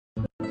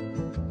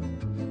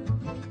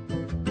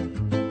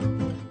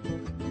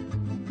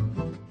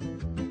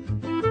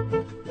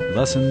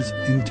Lessons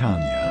in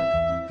Tanya.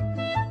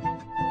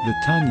 The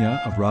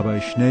Tanya of Rabbi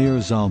Schneur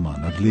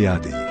Zalman of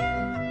Liadi,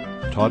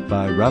 taught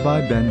by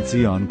Rabbi Ben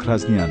Zion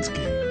Krasniansky.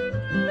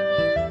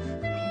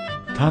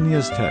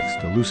 Tanya's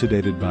text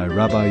elucidated by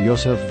Rabbi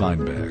Yosef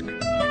Weinberg.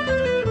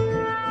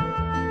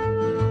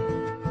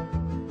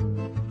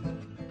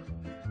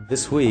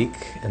 This week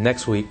and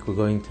next week we're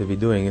going to be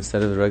doing,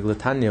 instead of the regular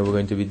Tanya, we're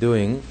going to be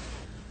doing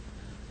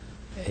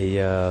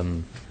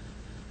an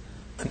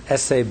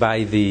essay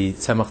by the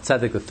Tzemach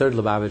Tzedek, the third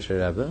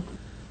Lubavitcher Rebbe,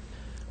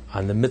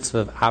 on the mitzvah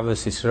of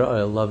Avos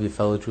Yisrael, love your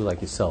fellow Jew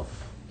like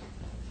yourself.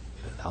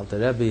 Alter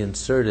Rebbe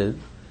inserted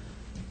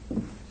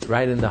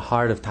right in the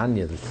heart of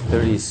Tanya, the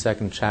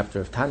 32nd chapter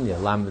of Tanya,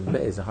 Lamed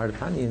Beis, the heart of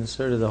Tanya,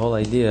 inserted the whole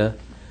idea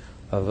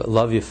of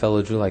love your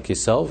fellow Jew like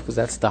yourself, because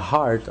that's the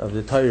heart of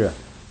the Torah.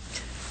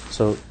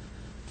 So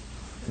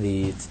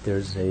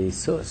there's a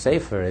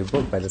sefer, a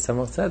book by the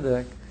Tzemach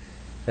Tzedek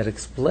that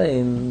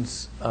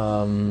explains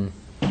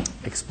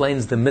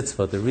the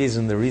mitzvah, the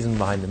reason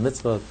behind the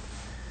mitzvah.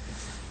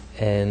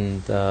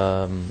 And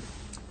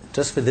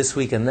just for this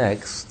week and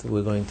next,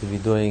 we're going to be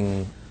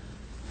doing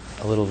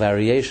a little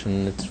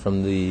variation. It's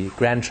from the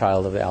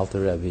grandchild of the Alter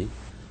Rebbe,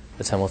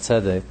 the Tzemach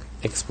Tzedek,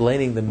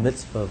 explaining the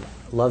mitzvah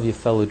of love your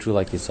fellow Jew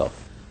like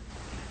yourself,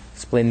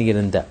 explaining it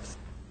in depth.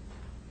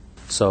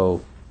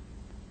 So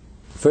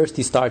first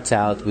he starts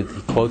out with,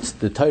 he quotes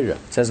the Torah.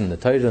 It says in the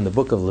Torah, in the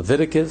book of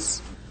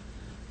Leviticus,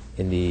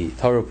 in the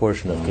Torah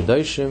portion of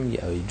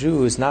Kedoshim, a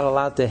Jew is not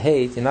allowed to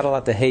hate, you're not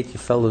allowed to hate your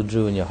fellow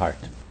Jew in your heart.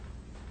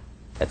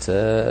 That's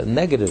a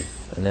negative.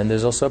 And then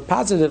there's also a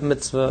positive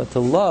mitzvah to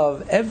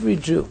love every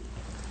Jew.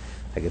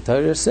 Like the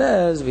Torah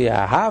says,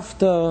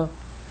 V'ahavta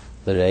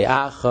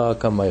l're'acha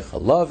kamoicha,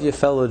 love your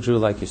fellow Jew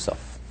like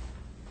yourself.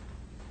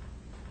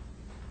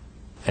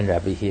 And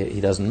Rabbi here,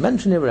 he doesn't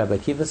mention it, but Rabbi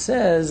Akiva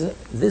says,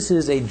 this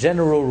is a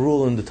general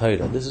rule in the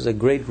Torah. This is a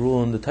great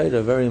rule in the Torah,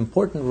 a very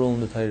important rule in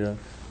the Torah,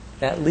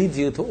 that leads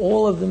you to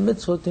all of the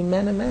mitzvot in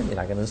man and man. You're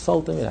not going to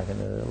insult them, you're not going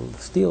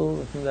to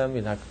steal from them,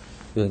 you're not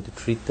going to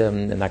treat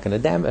them, they're not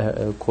going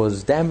to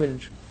cause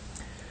damage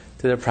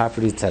to their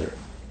property, etc.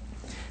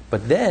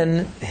 But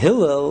then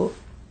Hillel,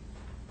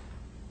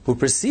 who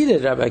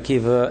preceded Rabbi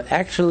Akiva,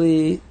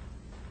 actually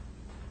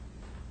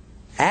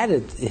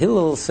added,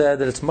 Hillel said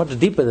that it's much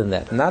deeper than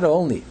that. Not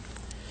only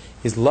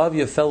is love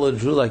your fellow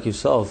Jew like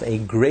yourself a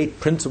great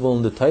principle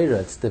in the Torah,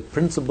 it's the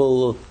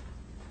principle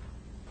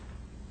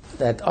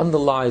that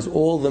underlies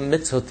all the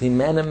mitzvot in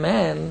man and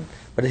man,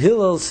 but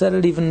Hillel said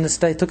it even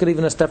took it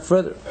even a step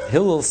further.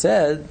 Hillel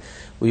said,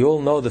 we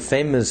all know the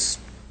famous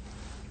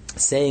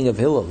saying of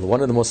Hillel,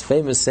 one of the most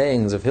famous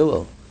sayings of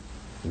Hillel,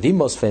 the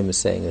most famous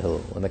saying of Hillel.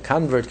 When the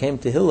convert came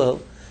to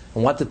Hillel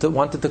and wanted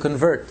to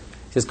convert,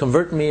 he says,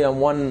 convert me on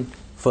one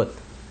foot.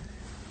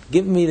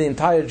 Give me the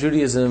entire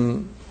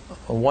Judaism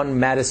on one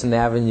Madison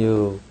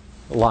Avenue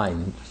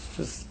line.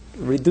 Just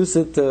reduce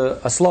it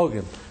to a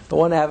slogan,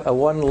 a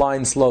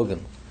one-line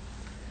slogan.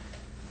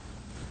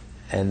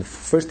 And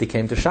first he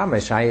came to Shammai.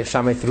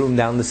 Shammai threw him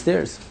down the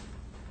stairs.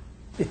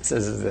 He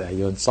says, are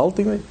you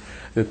insulting me?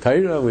 The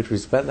Torah, which we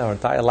spent our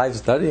entire life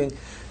studying,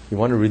 you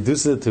want to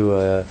reduce it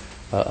to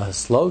a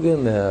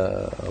slogan,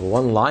 a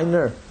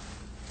one-liner?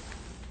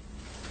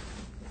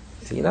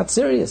 He said, you're not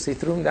serious. He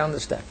threw him down the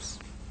steps.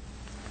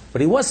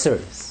 But he was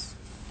serious.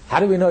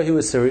 How do we know he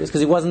was serious? Because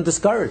he wasn't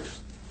discouraged.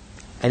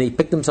 And he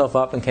picked himself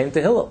up and came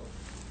to Hillel.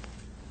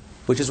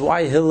 Which is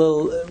why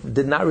Hillel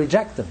did not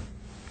reject him.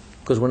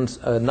 Because when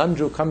a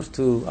non-Jew comes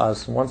to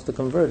us and wants to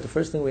convert, the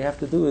first thing we have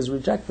to do is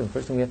reject them. The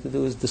first thing we have to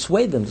do is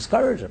dissuade them,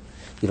 discourage them.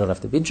 You don't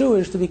have to be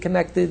Jewish to be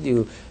connected.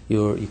 You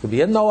could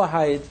be a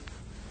Noahide.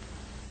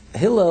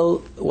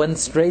 Hillel went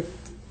straight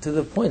to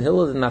the point.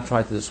 Hillel did not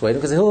try to dissuade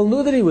him because Hillel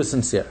knew that he was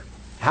sincere.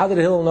 How did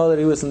Hillel know that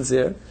he was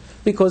sincere?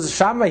 Because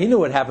Shammai, he knew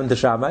what happened to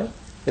Shammai.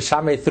 The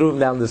Shammai threw him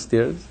down the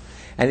stairs.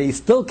 And he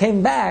still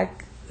came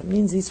back. That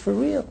means he's for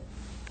real.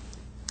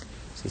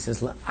 So he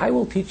says, I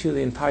will teach you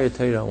the entire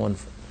Torah on one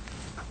foot.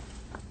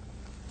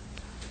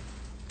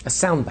 A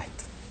soundbite.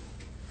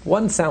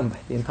 One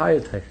soundbite, the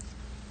entire Torah.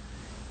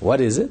 What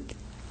is it?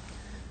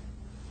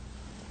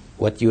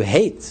 What you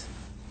hate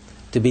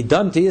to be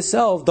done to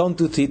yourself, don't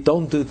do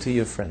to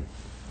your friend.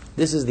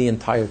 This is the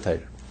entire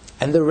Torah.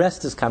 And the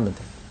rest is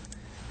commentary.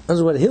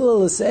 That's what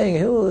Hillel is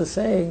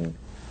saying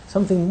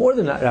something more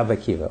than Rabbi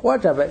Akiva.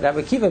 What? Rabbi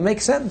Akiva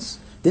makes sense.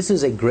 This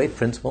is a great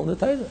principle in the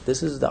Torah.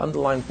 This is the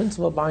underlying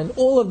principle behind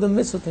all of the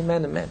mitzvot in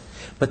man and man.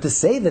 But to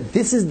say that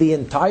this is the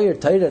entire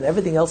Torah and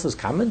everything else is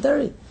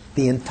commentary,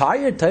 the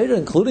entire Torah,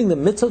 including the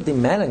mitzvot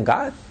in man and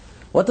God,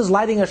 what does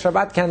lighting a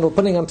Shabbat candle,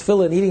 putting on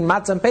tefillin, eating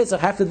matzah and Pesach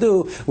have to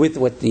do with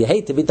what you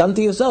hate to be done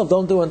to yourself,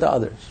 don't do unto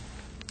others?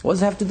 What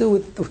does it have to do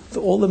with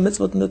all the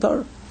mitzvot in the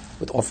Torah?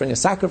 With offering a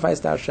sacrifice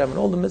to Hashem and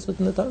all the mitzvot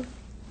in the Torah?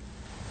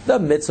 The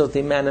mitzvot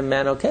in man and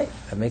man, okay,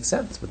 that makes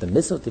sense. But the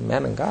mitzvot in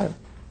man and God.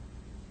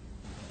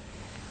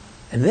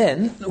 And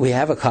then we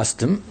have a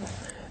custom,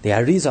 the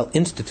Arizal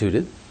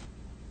instituted,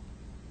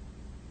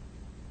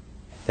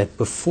 that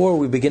before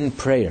we begin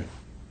prayer,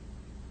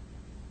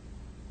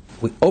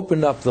 we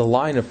open up the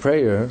line of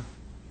prayer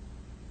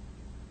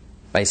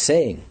by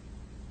saying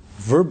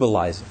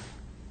verbalizing,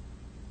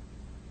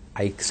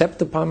 I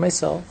accept upon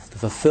myself to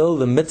fulfill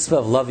the mitzvah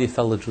of love your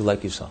fellow Jew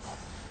like yourself.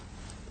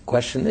 The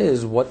question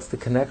is, what's the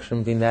connection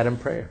between that and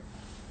prayer?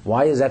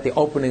 Why is that the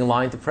opening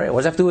line to prayer? What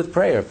does that have to do with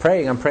prayer?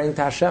 Praying, I'm praying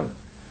to Hashem.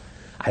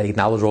 I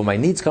acknowledge all my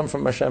needs come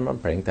from Hashem. I'm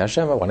praying to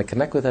Hashem. I want to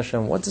connect with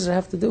Hashem. What does it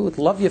have to do with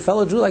love your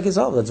fellow Jew like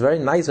yourself? That's very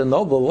nice and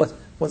noble. What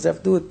does it have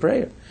to do with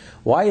prayer?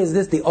 Why is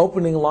this the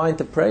opening line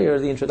to prayer,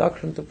 the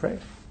introduction to prayer?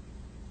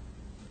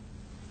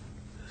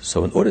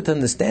 So in order to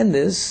understand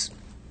this,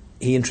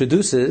 he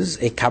introduces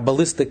a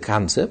Kabbalistic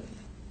concept.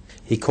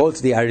 He quotes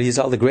the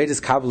Arizal, the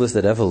greatest Kabbalist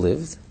that ever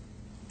lived,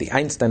 the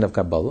Einstein of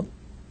Kabbalah.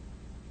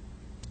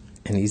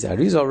 And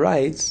Arizal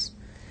writes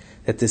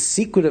that the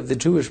secret of the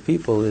Jewish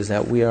people is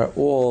that we are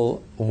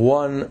all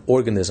one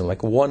organism,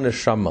 like one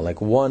neshama,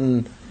 like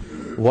one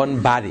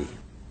body.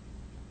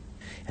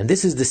 And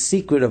this is the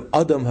secret of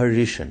Adam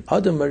HaRishon.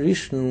 Adam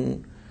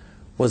HaRishon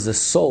was the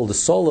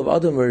soul of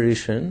Adam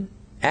HaRishon.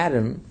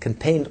 Adam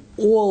contained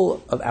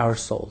all of our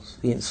souls,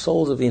 the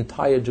souls of the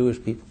entire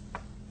Jewish people.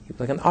 He was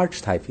like an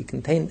archetype. He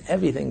contained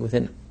everything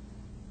within him.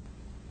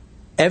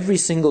 Every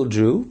single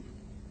Jew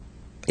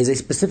is a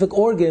specific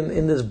organ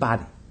in this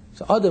body.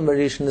 So Adam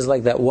HaRishon is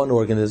like that one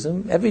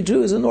organism. Every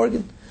Jew is an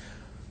organ.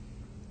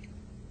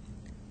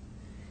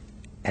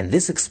 And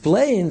this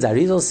explains,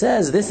 Arizal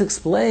says, this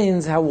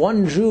explains how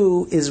one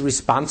Jew is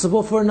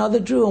responsible for another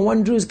Jew and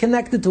one Jew is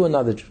connected to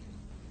another Jew.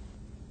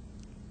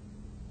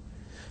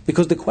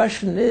 Because the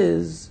question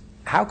is,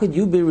 how could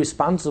you be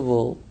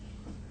responsible?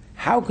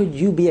 How could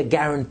you be a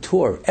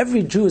guarantor?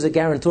 Every Jew is a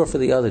guarantor for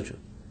the other Jew.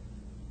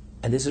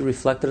 And this is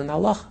reflected in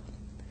halacha.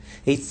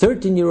 A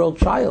 13-year-old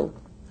child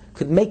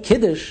could make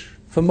Kiddush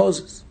for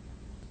Moses.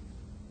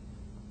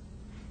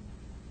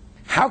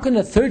 How can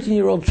a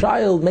 13-year-old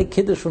child make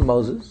Kiddush for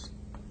Moses?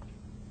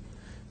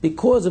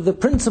 Because of the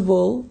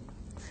principle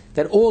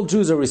that all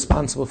Jews are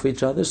responsible for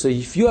each other. So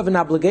if you have an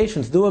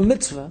obligation to do a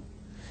mitzvah,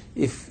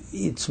 if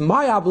it's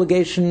my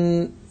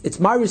obligation, it's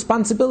my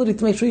responsibility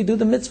to make sure you do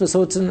the mitzvah.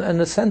 So it's in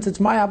a sense, it's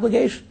my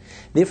obligation.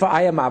 Therefore,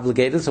 I am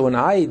obligated. So when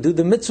I do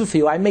the mitzvah for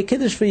you, I make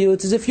Kiddush for you,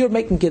 it's as if you're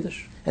making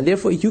Kiddush. And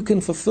therefore, you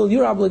can fulfill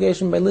your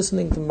obligation by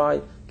listening to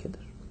my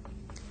Kiddush.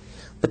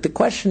 But the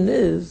question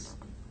is,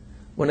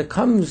 when it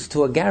comes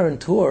to a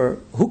guarantor,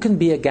 who can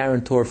be a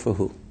guarantor for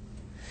who?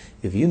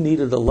 If you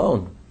needed a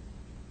loan,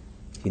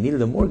 you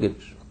needed a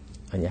mortgage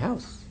on your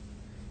house,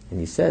 and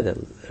you said that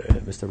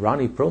Mr.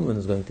 Ronnie Perlman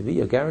is going to be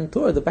your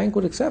guarantor, the bank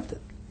would accept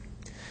it.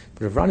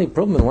 But if Ronnie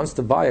Perlman wants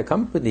to buy a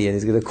company and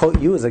he's going to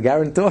quote you as a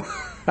guarantor,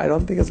 I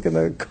don't think it's going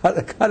to cut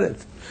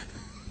it.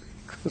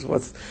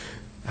 Because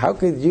how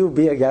could you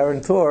be a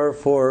guarantor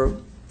for,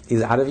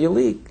 he's out of your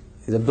league,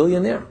 he's a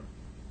billionaire.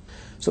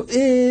 So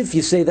if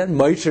you say that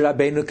Moshe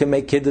Rabbeinu can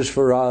make Kiddush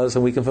for us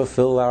and we can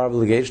fulfill our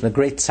obligation, a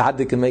great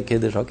tzaddik can make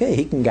Kiddush, okay,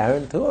 he can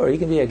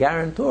be a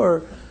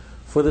guarantor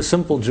for the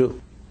simple Jew.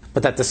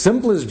 But that the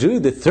simplest Jew,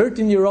 the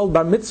 13-year-old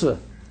bar mitzvah,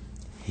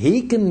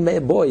 he can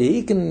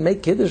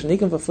make Kiddush and he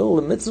can fulfill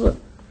the mitzvah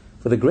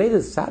for the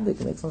greatest tzaddik.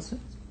 It makes no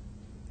sense.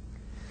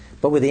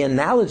 But with the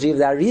analogy of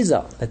the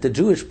Arizal, that the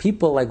Jewish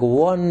people like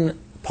one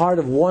part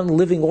of one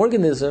living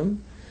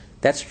organism,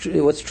 that's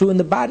what's true in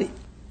the body.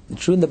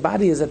 What's true in the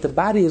body is that the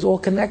body is all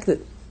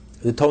connected.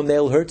 The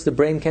toenail hurts, the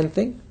brain can't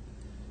think.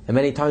 And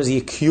many times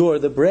you cure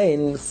the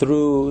brain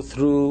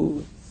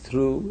through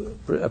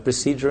a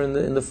procedure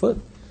in the foot.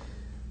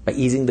 By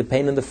easing the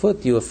pain in the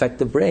foot, you affect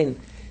the brain.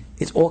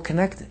 It's all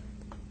connected.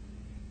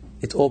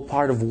 It's all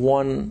part of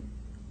one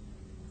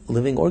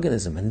living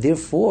organism. And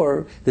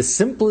therefore, the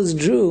simplest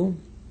Jew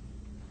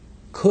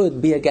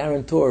could be a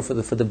guarantor for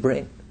the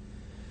brain.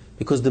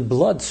 Because the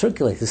blood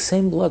circulates, the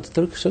same blood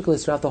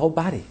circulates throughout the whole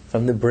body,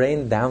 from the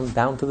brain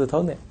down to the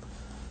toenail.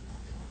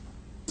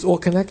 It's all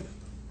connected.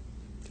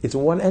 It's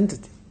one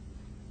entity.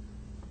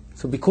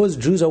 So because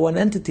Jews are one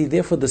entity,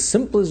 therefore the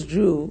simplest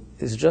Jew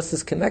is just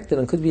as connected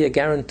and could be a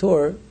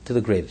guarantor to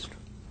the greatest Jew.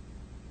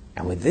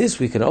 And with this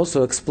we can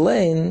also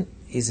explain,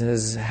 he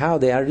says, how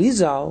the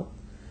Arizal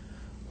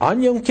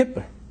on Yom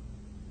Kippur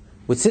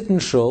would sit in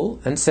shul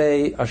and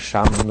say,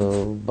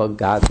 Ashamnu,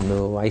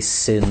 Bagadnu, I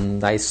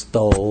sinned, I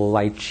stole,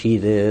 I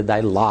cheated, I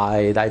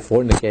lied, I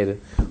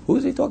fornicated. Who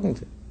is he talking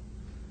to?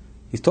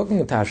 He's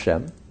talking to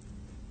Hashem.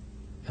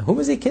 And whom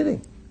is he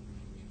kidding?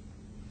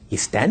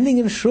 He's standing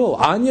in shul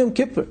on Yom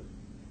Kippur.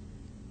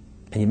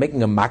 And you're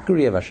making a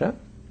mockery of Hashem?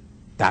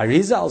 The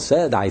Arizal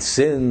said, I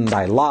sinned,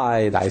 I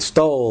lied, I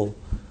stole.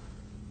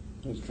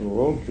 It's for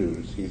all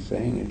Jews. He's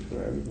saying it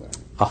for everybody.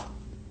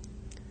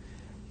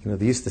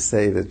 They used to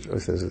say that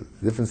there's a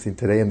difference between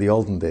today and the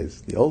olden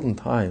days. The olden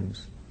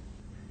times,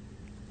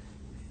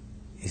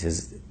 he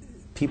says,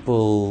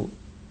 people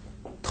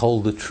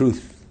told the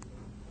truth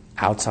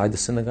outside the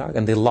synagogue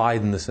and they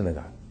lied in the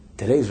synagogue.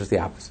 Today's just the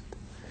opposite.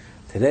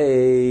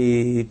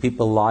 Today,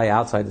 people lie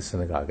outside the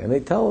synagogue and they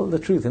tell the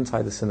truth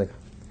inside the synagogue.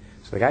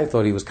 So the guy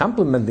thought he was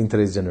complimenting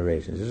today's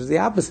generation. It's just the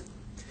opposite.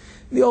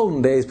 In the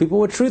olden days, people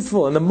were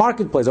truthful. In the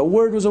marketplace, a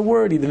word was a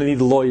word. You didn't need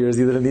lawyers.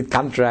 You didn't need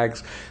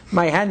contracts.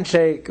 My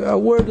handshake, a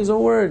word is a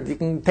word. You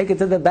can take it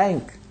to the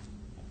bank.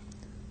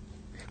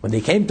 When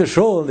they came to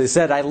shul, they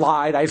said, I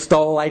lied, I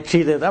stole, I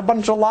cheated. A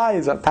bunch of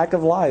lies, a pack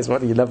of lies.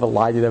 What? You never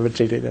lied, you never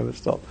cheated, you never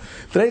stole.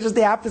 Today's just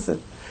the opposite.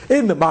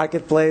 In the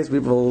marketplace,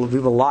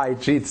 people lie,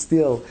 cheat,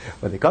 steal.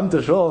 When they come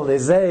to shul, they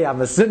say,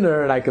 I'm a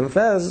sinner and I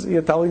confess,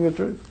 you're telling the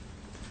truth.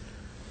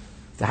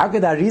 So how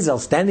could Arizal,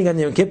 standing on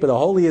Yom Kippur, the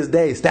holiest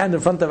day, stand in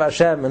front of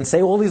Hashem and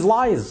say all these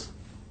lies?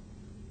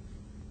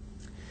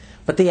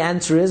 But the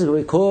answer is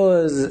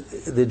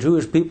because the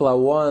Jewish people are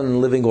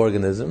one living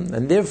organism,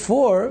 and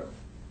therefore,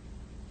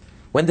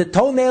 when the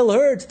toenail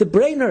hurts, the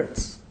brain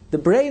hurts. The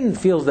brain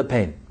feels the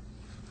pain.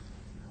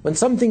 When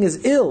something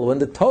is ill, when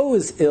the toe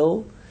is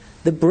ill,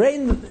 the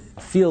brain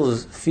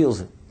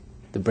feels it.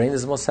 The brain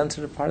is the most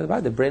sensitive part of the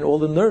body. The brain, all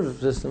the nerve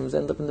systems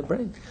end up in the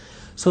brain.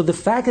 So the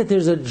fact that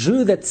there's a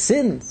Jew that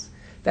sins,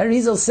 that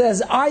Arizal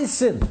says, I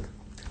sinned,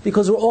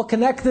 because we're all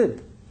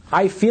connected.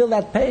 I feel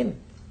that pain.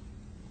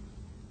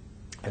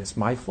 And it's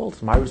my fault,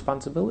 it's my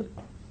responsibility.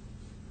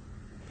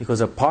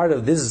 Because a part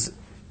of this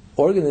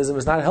organism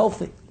is not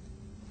healthy.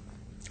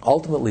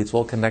 Ultimately, it's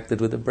all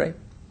connected with the brain.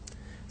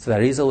 So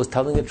that Arizal was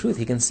telling the truth.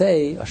 He can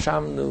say,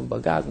 Ashamnu,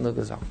 Bagadnu,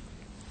 Gazal.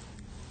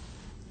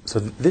 So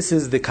this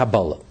is the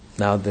Kabbalah.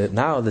 Now the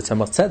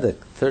Tzemach Tzedek,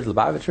 third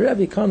Lubavitcher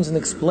Rebbe, comes and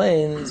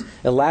explains,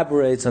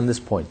 elaborates on this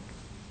point.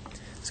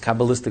 It's a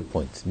Kabbalistic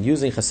point. And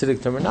using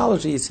Hasidic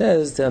terminology, he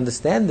says, to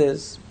understand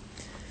this,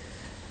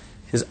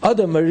 his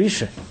Adam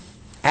Marisha,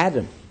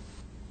 Adam,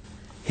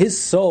 his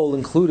soul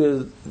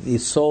included the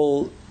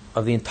soul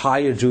of the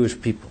entire Jewish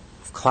people,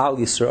 of Klal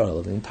Yisrael,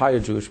 of the entire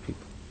Jewish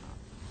people.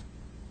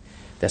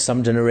 There's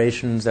some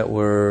generations that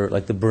were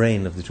like the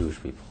brain of the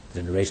Jewish people, the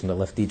generation that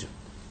left Egypt.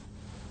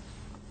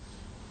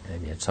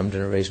 And yet some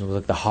generations were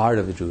like the heart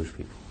of the Jewish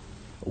people.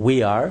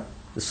 We are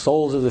the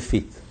soles of the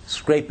feet,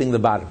 scraping the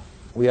bottom.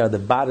 We are the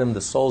bottom,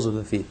 the soles of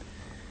the feet,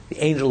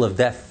 the angel of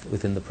death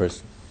within the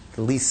person,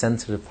 the least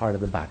sensitive part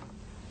of the body.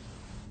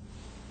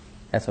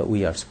 That's what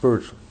we are,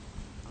 spiritual.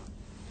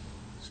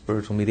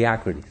 Spiritual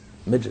mediocrities,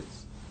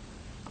 midgets.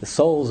 The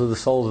soles of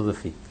the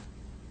feet.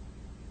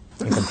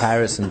 In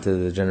comparison to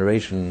the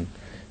generation,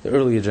 the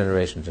earlier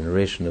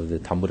generation of the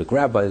Talmudic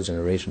rabbis,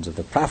 generations of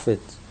the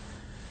prophets,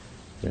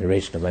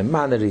 generation of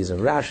Maimonides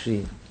and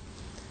Rashi,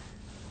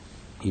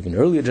 even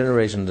earlier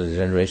generations,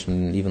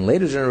 even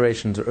later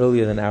generations,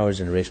 earlier than our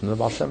generation of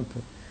the Baal Shem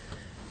Tov.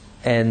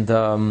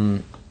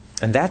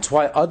 And that's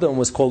why Adam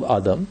was called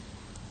Adam,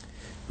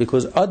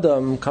 because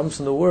Adam comes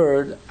from the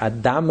word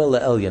Adam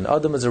Elyon.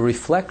 Adam is a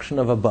reflection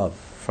of above,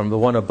 from the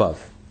one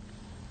above.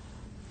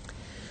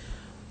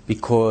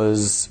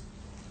 Because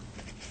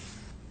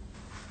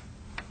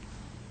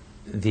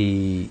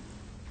the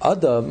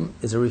Adam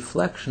is a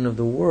reflection of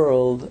the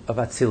world of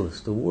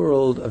Atzilus, the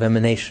world of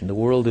emanation, the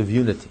world of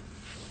unity.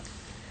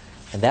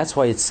 And that's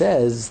why it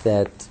says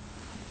when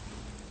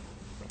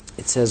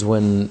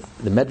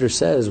the Medrash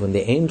says, when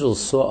the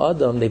angels saw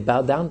Adam, they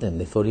bowed down to him.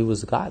 They thought he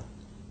was God.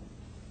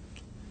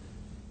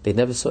 They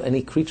never saw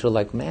any creature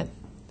like man.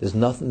 There's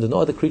no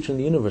other creature in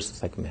the universe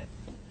that's like man.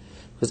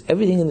 Because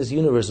everything in this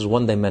universe is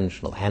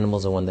one-dimensional.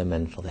 Animals are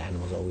one-dimensional. The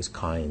animals are always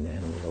kind. The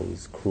animals are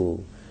always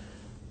cruel.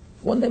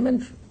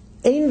 One-dimensional.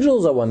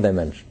 Angels are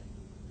one-dimensional.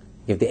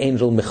 You have the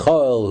angel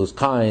Michael, who's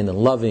kind and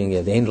loving. You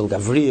have the angel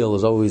Gavriel,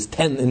 who's always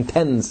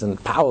intense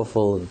and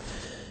powerful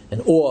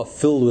and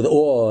filled with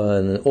awe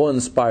and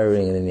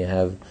awe-inspiring. And then you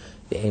have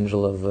the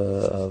angel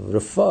of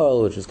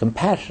Raphael, which is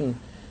compassion.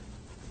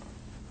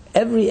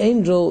 Every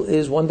angel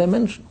is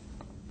one-dimensional.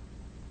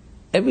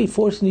 Every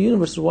force in the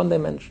universe is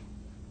one-dimensional.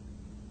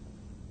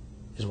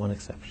 There's one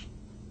exception.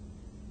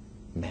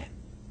 Man.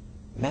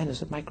 Man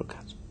is a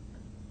microcosm.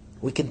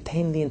 We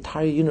contain the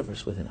entire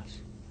universe within us.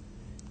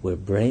 We're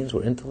brains,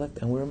 we're intellect,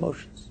 and we're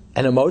emotions.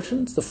 And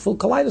emotions, the full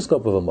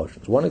kaleidoscope of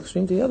emotions, one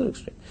extreme to the other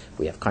extreme.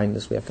 We have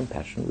kindness, we have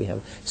compassion, we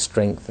have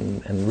strength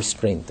and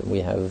restraint, and we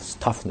have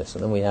toughness,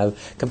 and then we have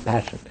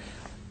compassion.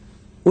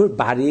 We're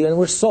body and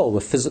we're soul, we're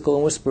physical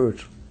and we're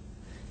spiritual.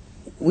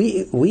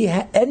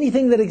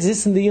 Anything that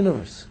exists in the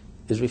universe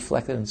is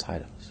reflected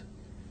inside of us.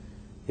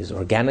 Is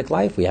organic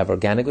life, we have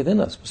organic within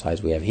us.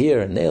 Besides, we have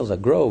hair and nails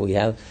that grow,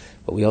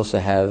 but we also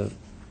have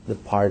the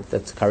part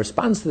that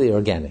corresponds to the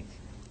organic,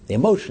 the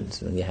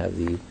emotions. And then you have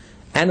the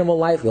animal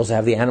life, we also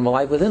have the animal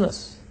life within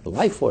us, the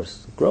life force,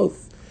 the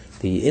growth,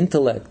 the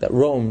intellect that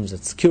roams,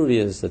 that's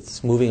curious,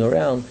 that's moving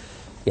around.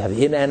 You have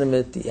the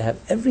inanimate, you have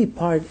every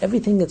part,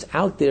 everything that's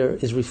out there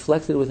is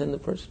reflected within the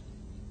person.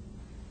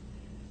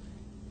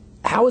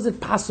 How is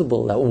it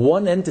possible that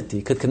one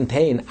entity could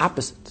contain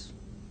opposites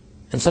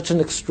in such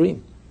an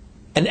extreme?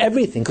 And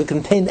everything could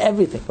contain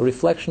everything, a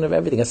reflection of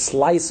everything, a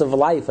slice of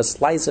life, a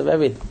slice of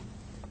everything.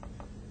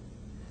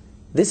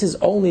 This is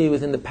only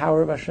within the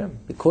power of Hashem,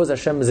 because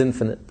Hashem is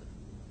infinite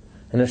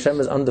and Hashem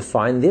is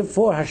undefined.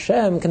 Therefore,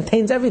 Hashem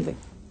contains everything.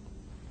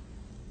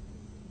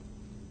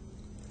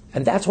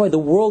 And that's why the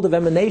world of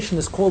emanation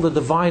is called a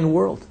divine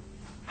world.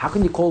 How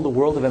can you call the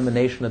world of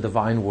emanation a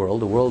divine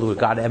world, a world where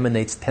God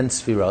emanates 10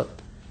 sefirot?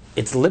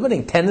 It's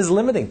limiting. 10 is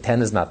limiting.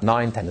 10 is not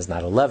 9, 10 is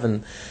not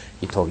 11.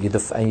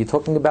 You're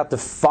talking about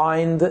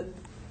defined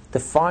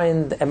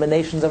defined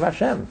emanations of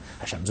Hashem.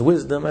 Hashem's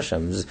wisdom,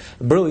 Hashem's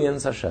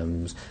brilliance,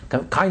 Hashem's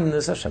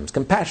kindness, Hashem's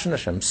compassion,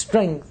 Hashem's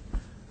strength.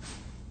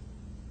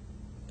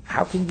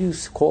 How can you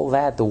call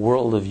that the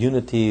world of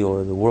unity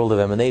or the world of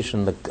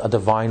emanation, a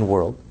divine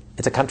world?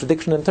 It's a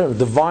contradiction in terms.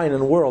 Divine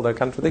and world are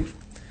contradiction.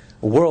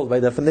 A world, by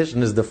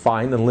definition, is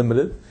defined and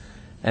limited,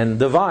 and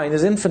divine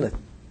is infinite.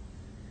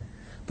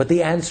 But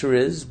the answer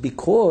is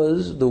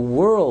because the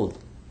world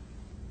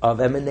of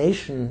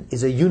emanation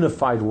is a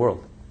unified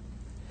world.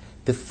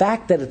 The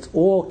fact that it's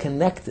all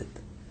connected,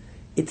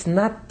 it's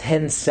not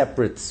 10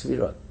 separate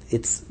sfirot.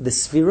 It's the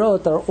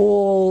sfirot are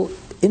all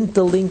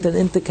interlinked and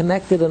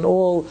interconnected and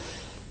all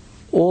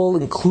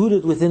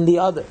included within the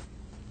other.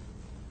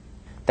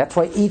 That's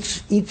why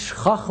each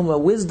chachma,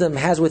 wisdom,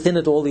 has within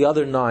it all the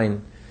other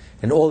 9.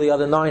 And all the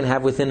other 9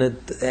 have within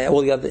it,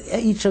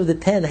 each of the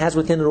 10 has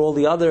within it all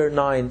the other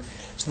 9.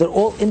 So they're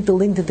all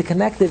interlinked,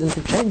 interconnected,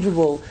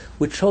 interchangeable,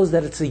 which shows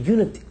that it's a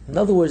unity. In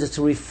other words, it's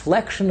a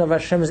reflection of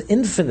Hashem's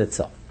infinite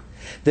self.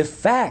 The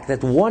fact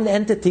that one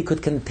entity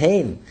could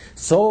contain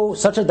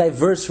such a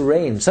diverse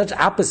range, such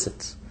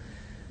opposites,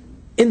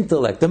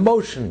 intellect,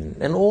 emotion,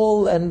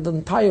 and the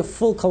entire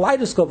full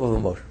kaleidoscope of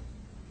emotion.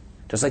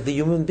 Just like the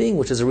human being,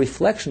 which is a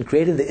reflection,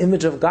 created in the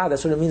image of God.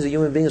 That's what it means, a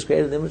human being is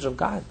created in the image of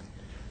God.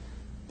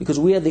 Because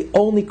we are the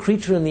only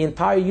creature in the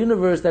entire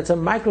universe that's a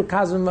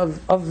microcosm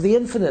of the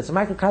infinite. It's a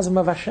microcosm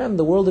of Hashem,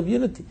 the world of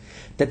unity.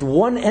 That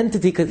one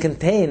entity could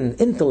contain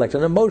intellect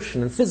and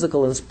emotion and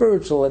physical and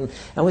spiritual and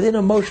within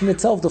emotion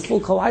itself, the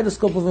full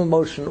kaleidoscope of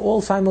emotion,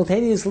 all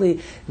simultaneously.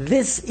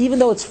 This, even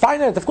though it's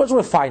finite, of course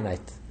we're finite,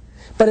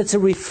 but it's a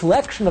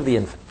reflection of the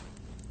infinite.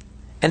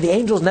 And the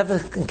angels never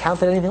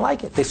encountered anything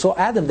like it. They saw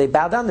Adam, they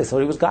bowed down, they thought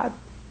he was God.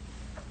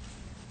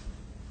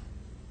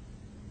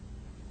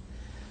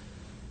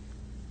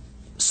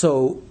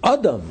 So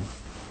Adam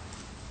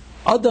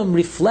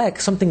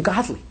reflects something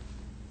godly.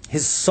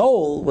 His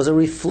soul was a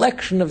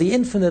reflection of the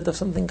infinite of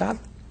something godly.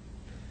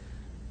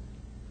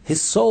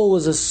 His soul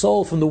was a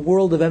soul from the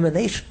world of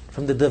emanation,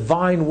 from the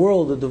divine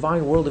world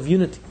of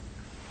unity.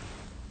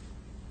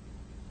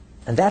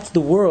 And that's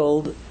the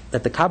world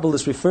that the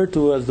Kabbalists refer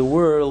to as the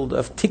world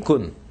of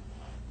tikkun.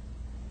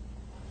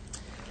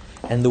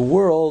 And the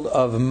world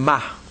of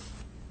ma.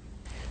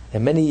 There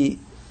are many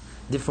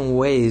different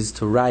ways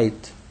to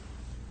write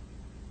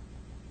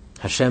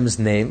Hashem's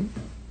name.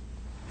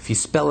 If you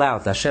spell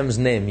out Hashem's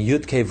name,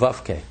 Yud Kei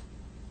Vav Kei,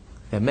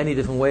 there are many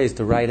different ways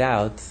to write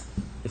out.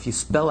 If you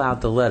spell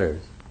out the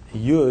letters,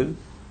 Yud,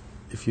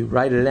 if you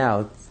write it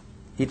out,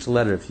 each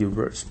letter, if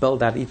you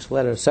spelled out each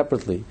letter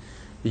separately,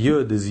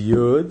 Yud is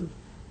Yud,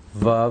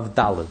 Vav,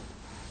 Daled.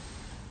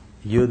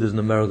 Yud is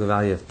numerical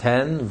value of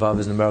 10, Vav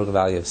is numerical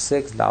value of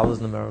 6, Daled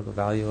is numerical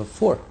value of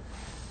 4.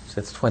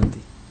 So that's 20.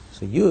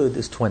 So Yud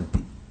is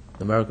 20,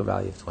 numerical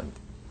value of 20.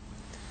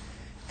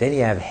 Then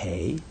you have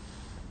Hey.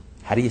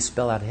 How do you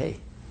spell out Hey?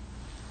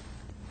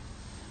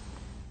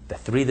 There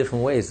are 3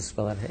 different ways to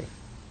spell out Hey.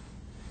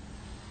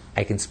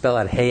 I can spell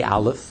out Hey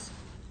Aleph.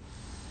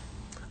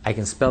 I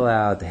can spell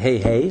out Hey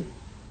Hey.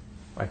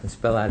 Or I can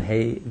spell out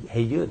Hey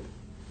Yud.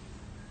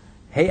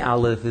 Hey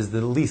Aleph is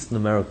the least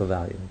numerical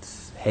value.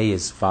 Hey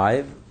is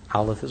 5,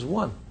 Aleph is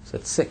 1. So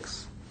that's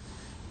 6.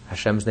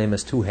 Hashem's name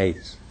has 2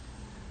 Heys.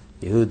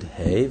 Yud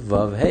Hey,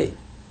 Vav Hey.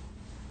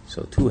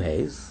 So 2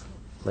 Heys.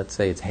 Let's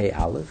say it's Hey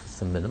Aleph, it's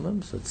the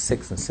minimum, so it's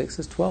 6 and 6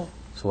 is 12.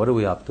 So what are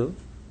we up to?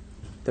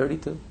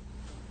 32.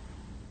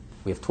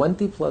 We have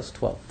 20 plus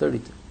 12,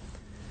 32.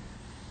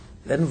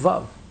 Then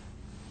Vav.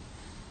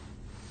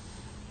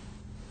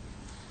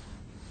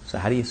 So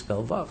how do you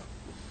spell Vav?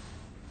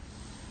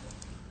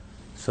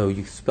 So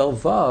you spell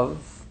Vav.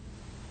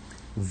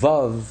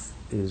 Vav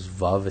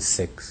is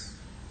 6.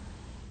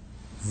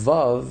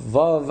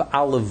 Vav,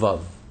 Aleph,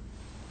 Vav.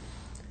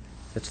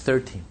 That's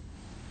 13.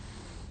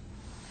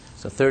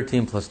 So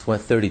 13 plus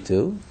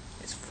 32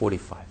 is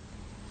 45.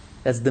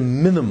 That's the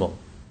minimal.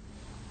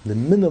 The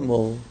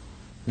minimal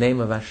name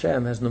of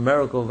Hashem has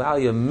numerical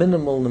value, a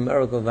minimal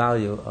numerical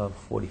value of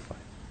 45.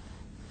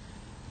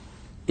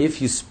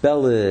 If you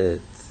spell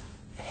it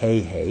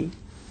Hey Hey,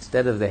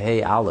 instead of the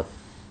Hey Aleph,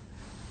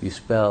 you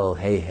spell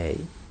Hey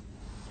Hey.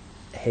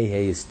 Hey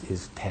Hey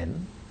is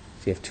 10.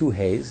 So you have 2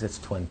 Heys, that's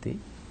 20.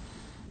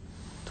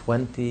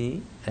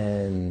 20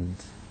 and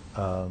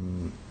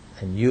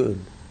Yud,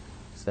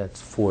 so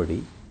that's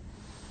 40.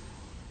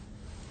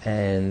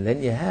 And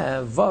then you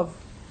have Vav.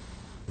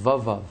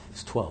 Vav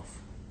is 12.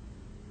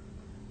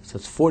 So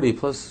it's 40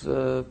 plus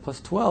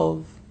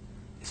 12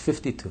 is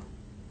 52.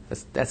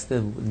 That's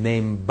the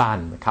name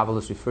Ban. The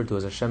Kabbalists refer to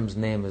as Hashem's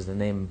name as the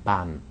name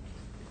Ban,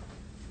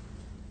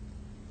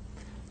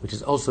 which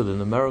is also the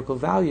numerical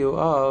value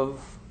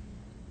of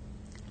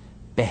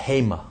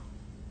Behema,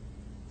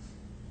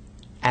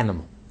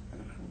 animal.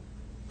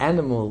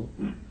 Animal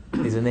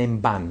is the name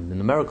Ban. The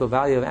numerical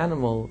value of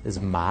animal is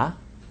Ma.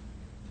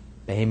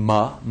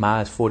 Behema,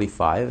 Ma is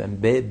 45,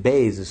 and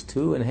Beis is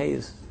 2, and Hey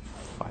is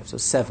 5. So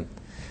 7.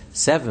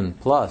 7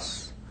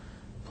 plus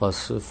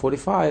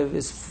 45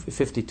 is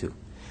 52.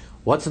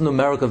 What's the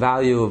numerical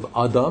value of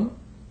Adam?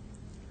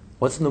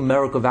 What's the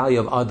numerical value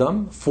of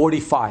Adam?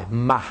 45,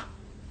 Ma.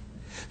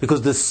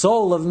 Because the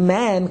soul of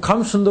man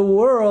comes from the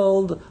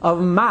world of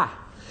Ma,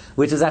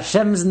 which is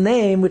Hashem's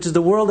name, which is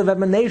the world of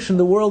emanation,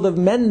 the world of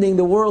mending,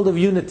 the world of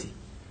unity,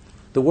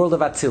 the world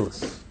of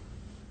Atzilus,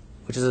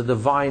 which is a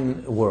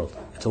divine world.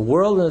 It's a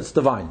world and it's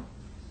divine.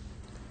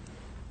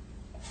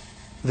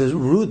 The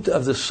root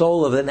of the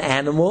soul of an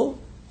animal,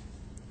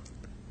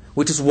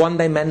 which is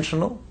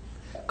one-dimensional,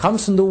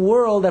 comes from the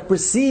world that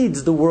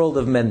precedes the world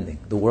of mending,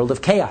 the world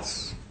of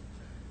chaos,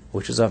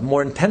 which is a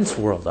more intense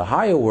world, a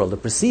higher world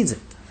that precedes it,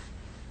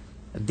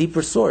 a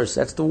deeper source.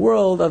 That's the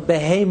world of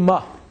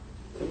Behemah.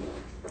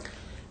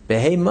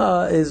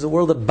 Behemah is the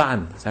world of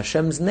Ban. It's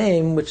Hashem's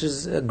name, which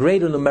is a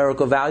greater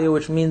numerical value,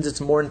 which means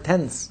it's more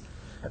intense.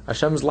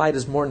 Hashem's light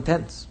is more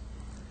intense.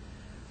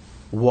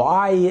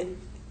 Why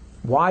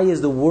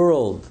is the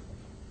world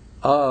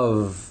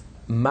of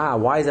Ma,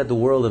 why is that the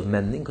world of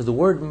mending? Because the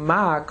word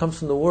Ma comes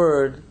from the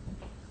word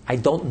I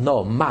don't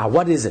know. Ma,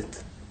 what is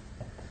it?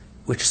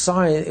 Which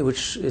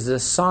is a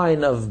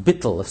sign of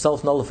bittul, of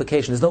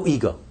self-nullification. There's no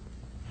ego.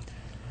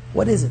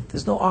 What is it?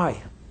 There's no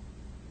I.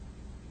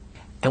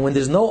 And when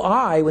there's no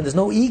I, when there's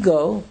no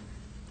ego,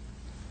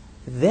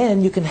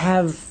 then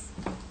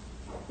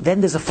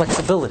there's a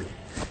flexibility.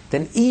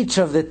 Then each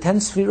of the 10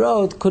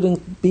 sfirot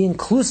could be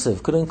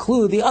inclusive, could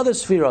include the other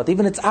sfirot,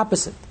 even its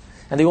opposite.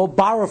 And they all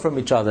borrow from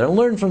each other and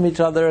learn from each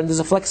other, and there's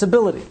a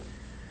flexibility.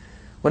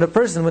 When a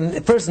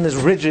person is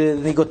rigid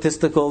and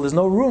egotistical, there's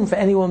no room for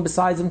anyone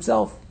besides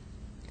himself.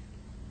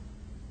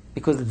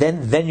 Because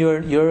then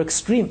you're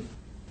extreme.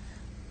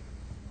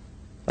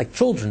 Like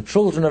children.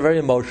 Children are very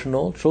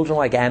emotional. Children,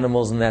 like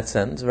animals in that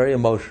sense, very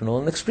emotional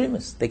and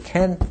extremists. They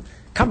can't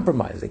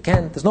compromise.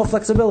 There's no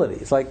flexibility.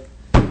 It's like,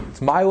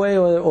 it's my way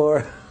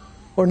or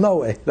no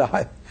way.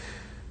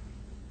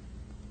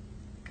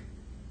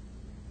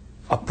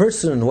 A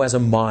person who has a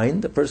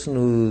mind, a person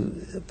who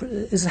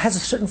has a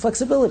certain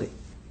flexibility.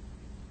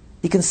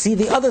 He can see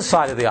the other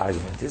side of the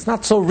argument. It's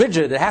not so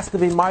rigid, it has to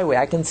be my way.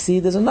 I can see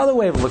there's another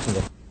way of looking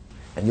at it.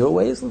 And your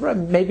way is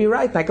maybe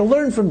right, and I can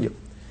learn from you.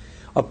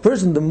 A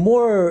person, the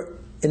more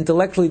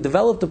intellectually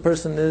developed a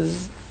person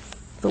is,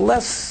 the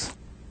less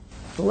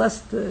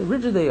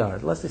rigid they are,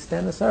 the less they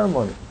stand the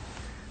ceremony.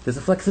 There's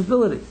a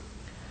flexibility.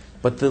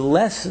 But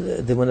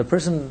when a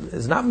person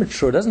is not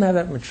mature, doesn't have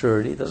that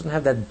maturity, doesn't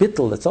have that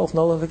bittul, that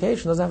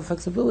self-nullification, doesn't have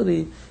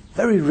flexibility,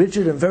 very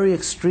rigid and very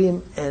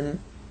extreme, and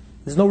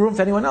there's no room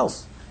for anyone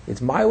else.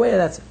 It's my way,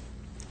 that's it.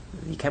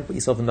 You can't put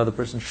yourself in another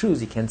person's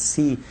shoes. You can't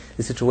see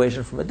the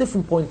situation from a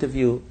different point of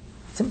view.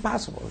 It's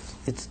impossible.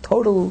 It's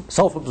total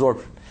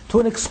self-absorption to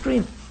an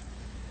extreme.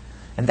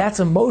 And that's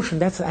emotion,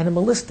 that's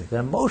animalistic.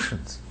 They're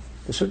emotions.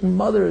 There's certain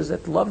mothers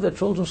that love their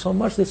children so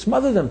much, they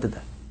smother them to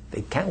death.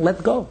 They can't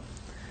let go.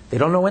 They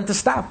don't know when to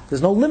stop.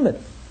 There's no limit.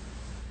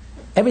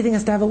 Everything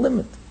has to have a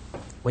limit.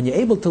 When you're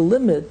able to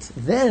limit,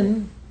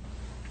 then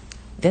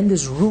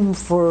there's room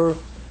for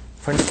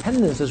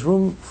independence, there's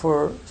room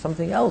for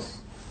something else.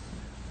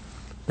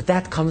 But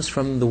that comes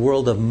from the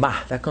world of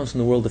Ma, that comes from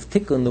the world of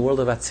Tikkun, the world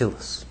of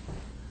Atzilus.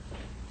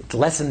 It's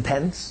less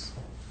intense,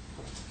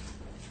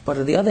 but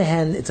on the other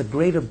hand, it's a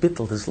greater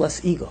bittul, there's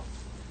less ego.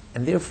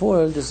 And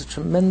therefore, there's a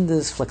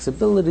tremendous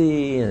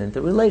flexibility and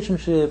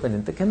interrelationship and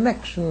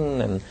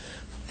interconnection,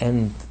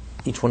 and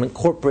each one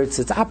incorporates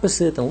its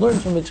opposite and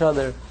learns from each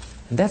other.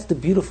 And that's the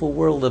beautiful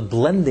world of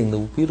blending, the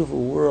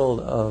beautiful world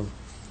of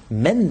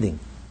mending,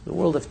 the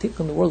world of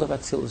Tikkun, the world of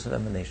Atzilus and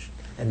emanation.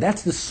 And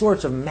that's the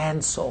source of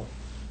man's soul.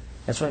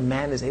 That's why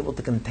man is able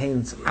to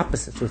contain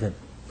opposites within.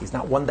 He's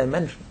not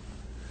one-dimensional.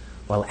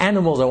 While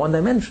animals are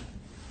one-dimensional,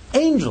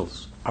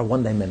 angels are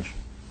one-dimensional.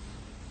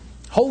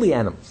 Holy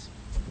animals.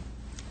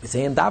 We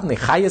say in Davnei,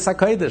 Chayes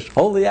HaKodesh,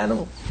 holy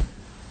animals.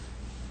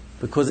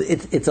 Because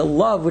it's a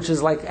love which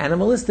is like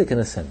animalistic in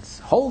a sense.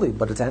 Holy,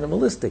 but it's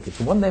animalistic. It's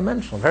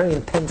one-dimensional, very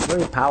intense,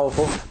 very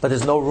powerful, but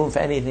there's no room for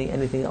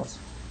anything else.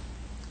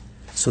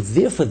 So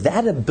therefore,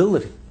 that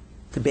ability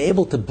to be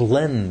able to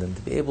blend and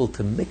to be able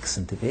to mix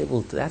and to be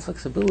able to, that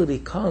flexibility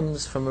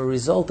comes from a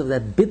result of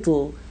that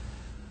bittul,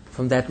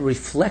 from that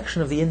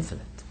reflection of the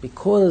infinite.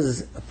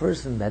 Because a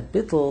person, that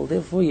bittul,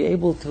 therefore you're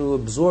able to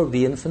absorb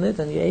the infinite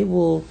and you're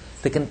able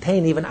to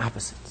contain even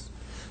opposites.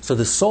 So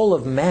the soul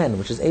of man,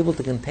 which is able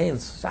to contain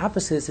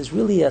opposites, is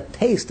really a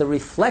taste, a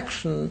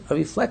reflection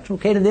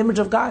created in the image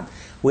of God.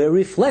 We're a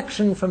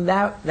reflection from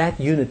that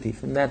unity,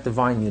 from that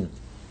divine unity.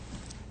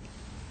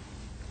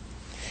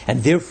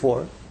 And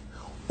therefore,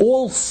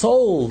 all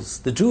souls,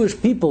 the Jewish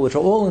people, which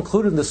are all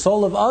included in the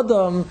soul of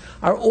Adam,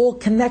 are all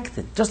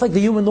connected, just like the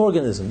human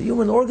organism. The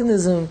human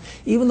organism,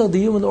 even though the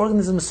human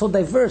organism is so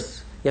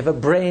diverse, you have a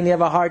brain, you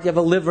have a heart, you have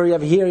a liver, you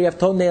have hair, you have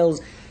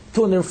toenails,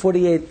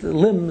 248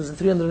 limbs, and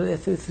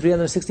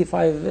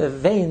 365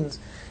 veins,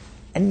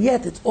 and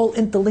yet it's all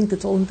interlinked,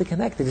 it's all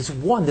interconnected. It's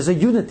one, there's a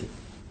unity.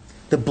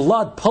 The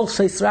blood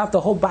pulsates throughout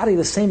the whole body,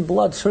 the same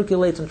blood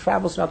circulates and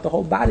travels throughout the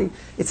whole body.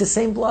 It's the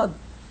same blood.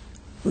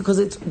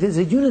 Because there's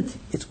a unity.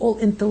 It's all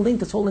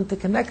interlinked, it's all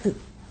interconnected.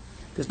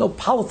 There's no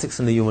politics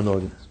in the human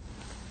organism.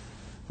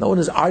 No one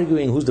is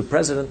arguing who's the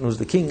president and who's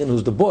the king and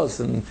who's the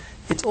boss, and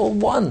it's all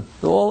one.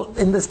 They're all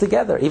in this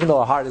together. Even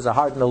though a heart is a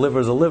heart and a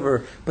liver is a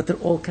liver, but they're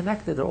all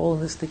connected. They're all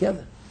in this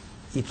together.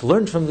 Each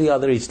learns from the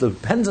other. Each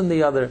depends on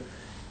the other.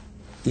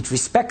 Each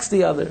respects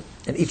the other,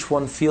 and each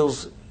one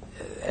feels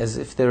as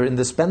if they're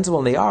indispensable,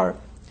 and they are,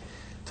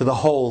 to the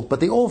whole. But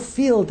they all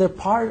feel they're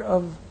part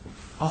of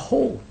a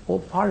whole, all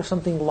part of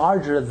something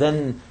larger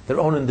than their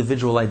own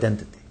individual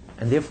identity.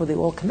 And therefore they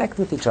all connect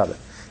with each other.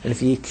 And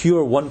if you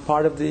cure one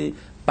part of the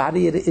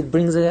body, it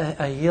brings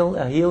a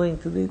healing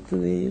to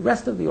the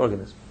rest of the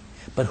organism.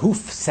 But who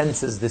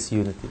senses this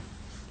unity?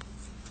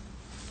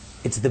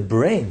 It's the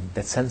brain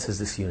that senses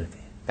this unity.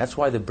 That's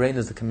why the brain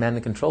is the command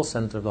and control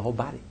center of the whole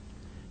body.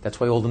 That's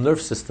why all the nerve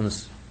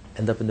systems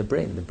end up in the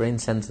brain. The brain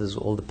senses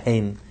all the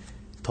pain.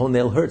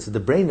 Toenail hurts. It's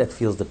the brain that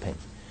feels the pain.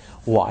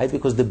 Why?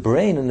 Because the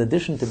brain, in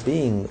addition to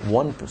being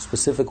one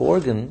specific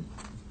organ,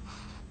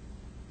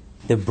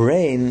 the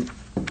brain,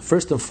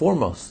 first and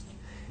foremost,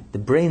 the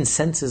brain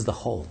senses the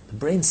whole. The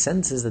brain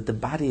senses that the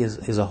body is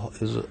a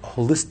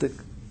holistic,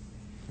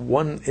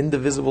 one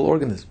indivisible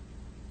organism.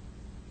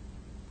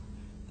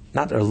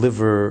 Not a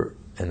liver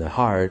and a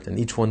heart, and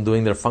each one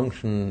doing their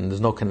function, and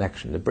there's no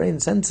connection. The brain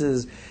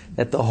senses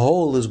that the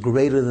whole is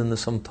greater than the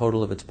sum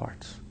total of its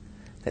parts.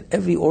 That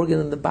every organ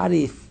in the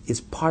body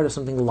is part of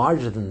something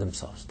larger than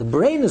themselves. The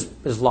brain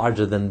is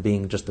larger than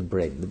being just a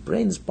brain. The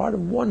brain is part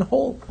of one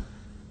whole.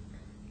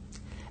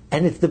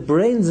 And it's the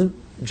brain's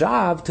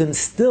job to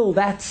instill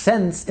that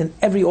sense in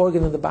every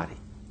organ of the body.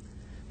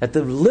 That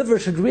the liver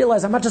should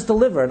realize, I'm not just a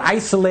liver, an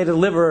isolated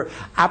liver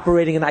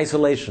operating in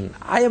isolation.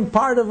 I am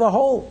part of a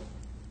whole.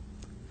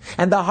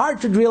 And the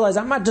heart should realize,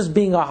 I'm not just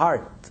being a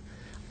heart.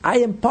 I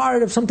am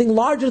part of something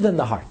larger than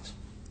the heart.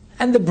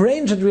 And the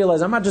brain should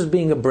realize, I'm not just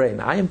being a brain.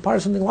 I am part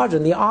of something larger,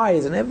 in the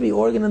eyes and every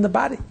organ in the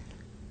body.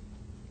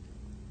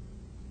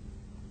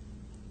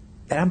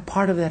 That I'm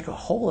part of that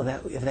whole,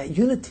 of that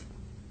unity.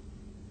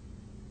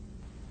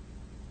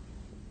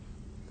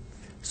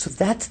 So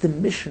that's the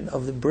mission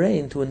of the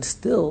brain, to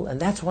instill,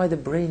 and that's why the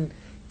brain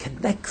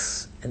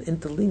connects and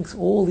interlinks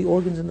all the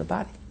organs in the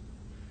body.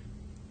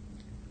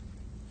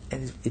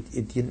 And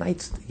it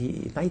unites,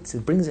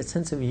 it brings a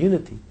sense of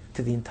unity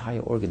to the entire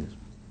organism.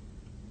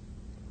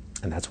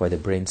 And that's why the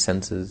brain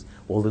senses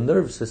all the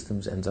nerve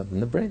systems ends up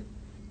in the brain.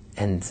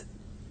 And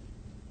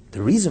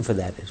the reason for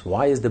that is,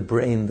 why is the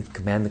brain the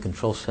command and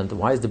control center?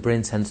 Why is the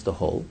brain sense the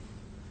whole?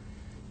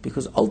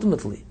 Because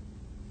ultimately,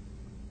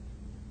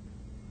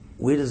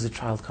 where does the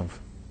child come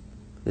from?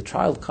 The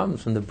child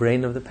comes from the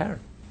brain of the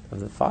parent, of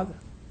the father.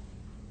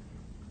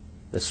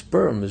 The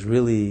sperm is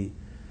really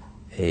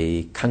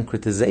a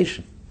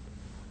concretization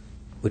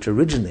which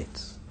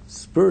originates,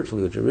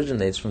 spiritually, which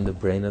originates from the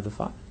brain of the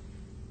father.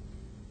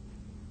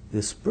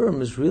 The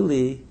sperm is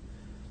really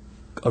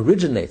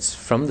originates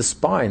from the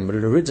spine, but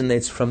it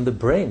originates from the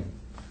brain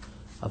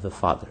of the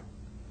father,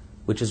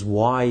 which is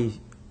why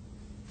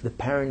the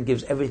parent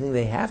gives everything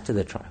they have to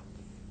their child.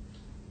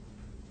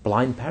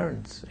 Blind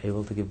parents are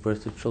able to give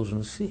birth to children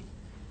who see.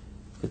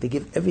 But they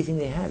give everything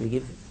they have. You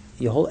give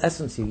your whole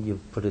essence, you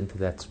put into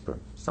that sperm.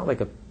 It's not like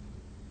a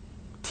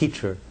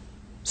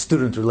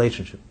teacher-student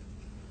relationship.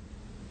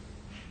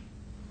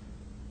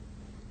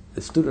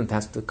 The student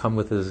has to come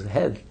with his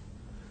head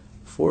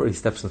before he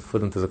steps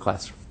foot into the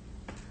classroom.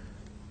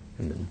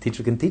 And the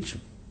teacher can teach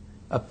him.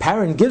 A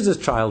parent gives his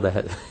child a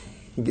head.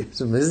 He gives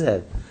him his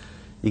head.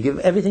 You give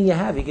everything you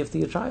have, you give to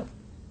your child.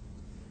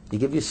 You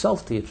give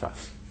yourself to your child.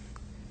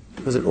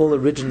 Because it all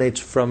originates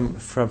from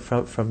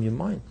your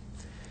mind.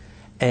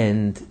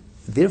 And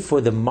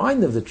therefore the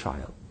mind of the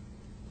child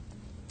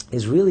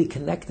is really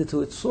connected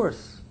to its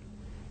source.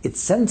 It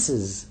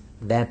senses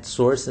that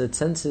source, and it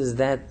senses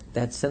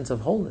that sense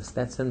of wholeness,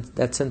 that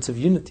sense of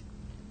unity.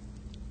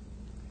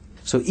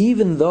 So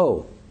even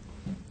though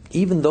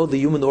the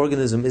human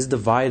organism is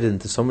divided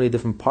into so many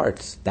different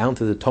parts, down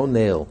to the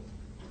toenail,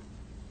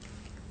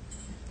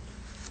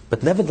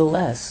 but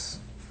nevertheless,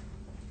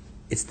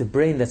 it's the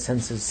brain that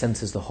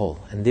senses the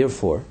whole. And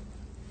therefore,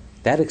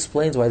 that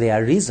explains why the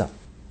Arizal,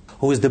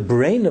 who was the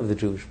brain of the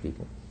Jewish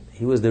people,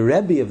 he was the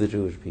Rebbe of the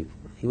Jewish people,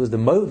 he was the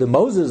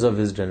Moses of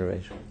his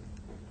generation,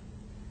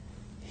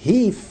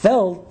 he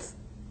felt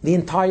the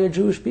entire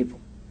Jewish people.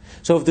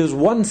 So if there's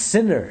one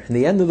sinner in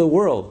the end of the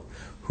world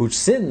who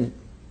sinned,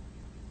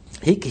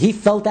 he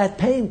felt that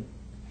pain.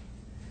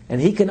 And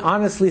he can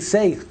honestly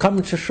say,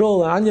 come to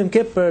Shul and on Yom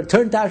Kippur,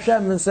 turn to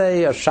Hashem and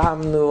say,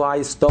 Hashamnu,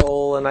 I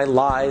stole and I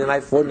lied and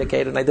I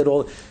fornicated and I did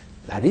all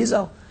that.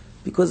 Arizal.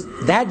 Because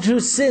that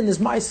Jew's sin is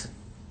my sin.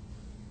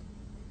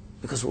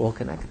 Because we're all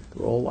connected.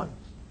 We're all one.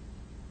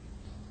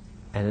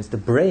 And it's the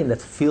brain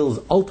that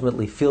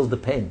ultimately feels the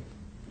pain.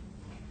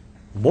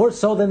 More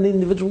so than the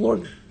individual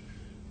organ.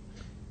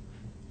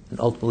 And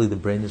ultimately the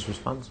brain is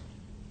responsible.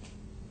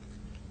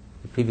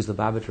 The previous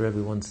Lubavitcher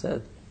Rebbe once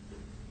said,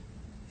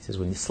 he says,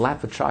 when you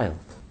slap a child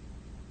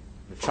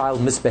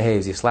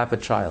misbehaves, you slap a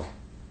child.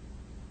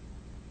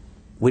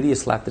 Where do you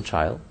slap the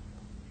child?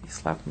 You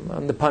slap him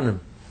on the panim,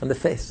 on the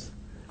face.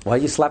 Why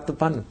do you slap the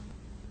panim?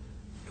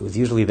 It was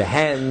usually the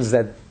hands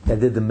that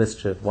did the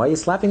mischief. Why are you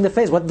slapping the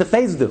face? What did the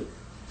face do?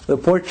 The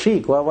poor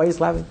cheek. Why are you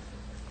slapping?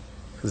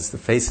 Because the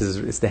face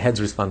it's the head's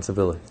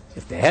responsibility.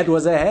 If the head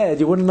was a head,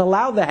 you wouldn't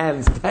allow the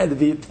hands to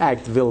be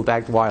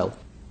attacked wild.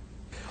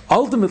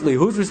 Ultimately,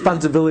 whose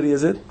responsibility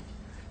is it?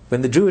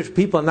 When the Jewish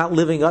people are not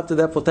living up to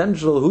their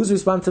potential, whose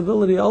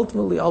responsibility?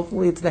 Ultimately,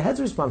 it's the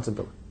head's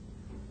responsibility.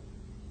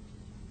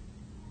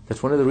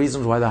 That's one of the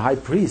reasons why the high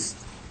priest,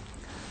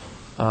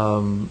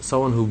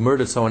 someone who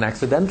murdered someone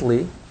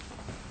accidentally,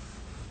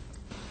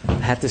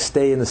 had to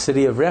stay in the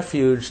city of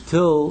refuge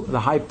till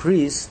the high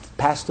priest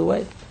passed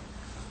away.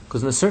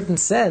 Because in a certain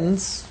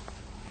sense,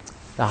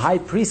 the high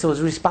priest was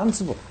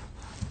responsible.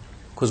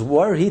 Because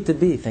were he to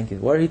be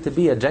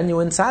a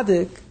genuine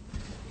tzaddik,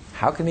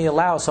 how can he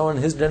allow someone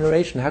in his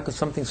generation, how could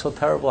something so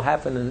terrible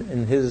happen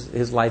in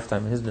his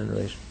lifetime, in his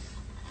generation?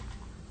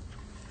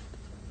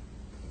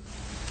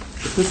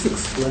 But this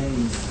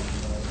explains,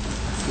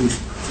 at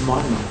least to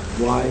my mind,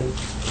 why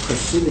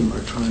Hasidim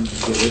are trying to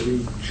get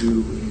every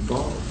Jew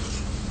involved.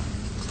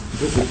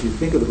 Because if you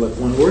think of it like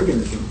one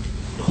organism,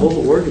 the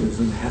whole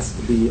organism has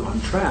to be on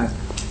track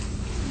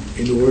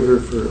in order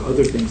for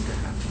other things to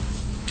happen.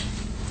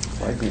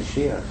 Like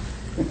Mashiach.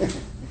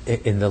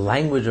 In the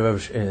language of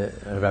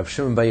Rav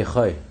Shimon Bar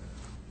Yochai,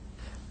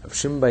 Rav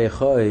Shimon Bar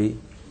Yochai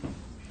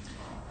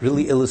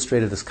really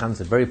illustrated this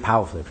concept very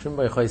powerfully. Rav Shimon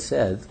Bar Yochai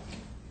said,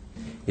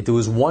 if there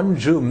was one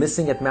Jew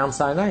missing at Mount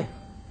Sinai,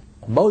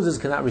 Moses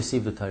cannot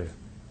receive the Torah. There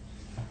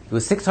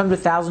was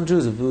 600,000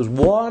 Jews. If there was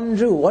one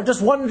Jew, or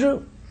just one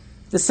Jew,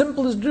 the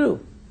simplest Jew,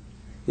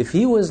 if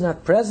he was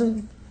not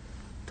present,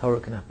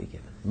 Torah cannot be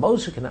given.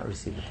 Moshe cannot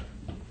receive the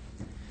Torah.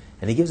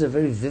 And he gives a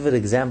very vivid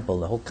example,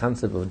 the whole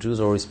concept of Jews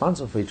are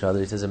responsible for each other.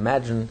 He says,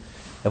 imagine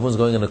everyone's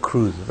going on a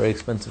cruise, a very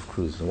expensive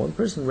cruise. So one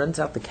person rents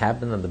out the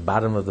cabin on the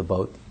bottom of the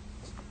boat,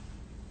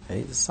 and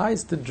he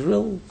decides to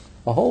drill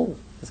a hole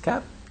in his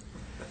cabin.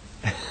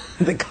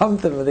 They come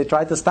to him and they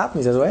try to stop him.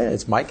 He says, wait,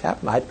 it's my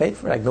cabin, I paid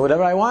for it, I can do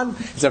whatever I want.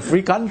 It's a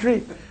free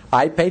country.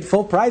 I paid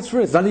full price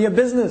for it, it's none of your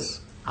business.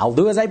 I'll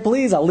do as I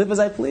please, I'll live as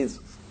I please.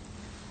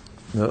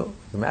 No,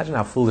 imagine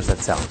how foolish that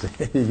sounds.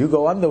 You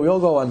go under, we all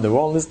go under. We're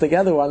all in this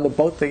together, we're on the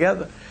boat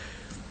together.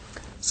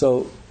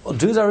 So,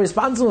 Jews are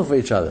responsible for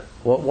each other.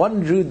 What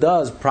one Jew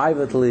does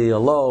privately,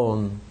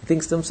 alone, he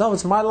thinks to himself,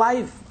 it's my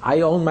life.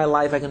 I own my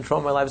life, I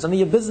control my life. It's none of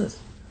your business.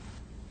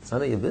 It's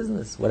none of your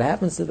business. What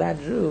happens to that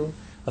Jew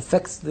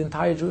affects the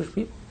entire Jewish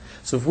people.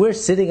 So if we're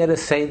sitting at a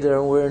Seder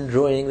and we're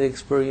enjoying the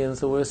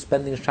experience, and we're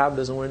spending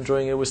Shabbos and we're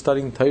enjoying it, we're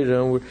studying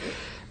Torah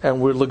and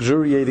we're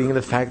luxuriating in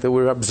the fact that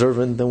we're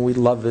observant and we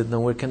love it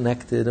and we're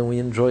connected and we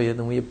enjoy it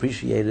and we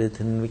appreciate it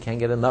and we can't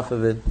get enough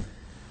of it.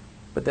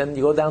 But then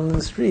you go down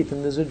the street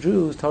and there's a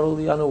Jew who's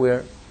totally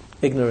unaware,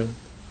 ignorant,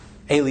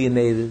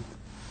 alienated,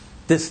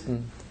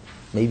 distant,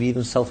 maybe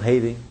even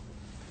self-hating.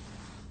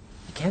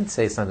 You can't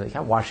say something, you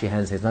can't wash your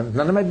hands and say, it's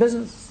none of my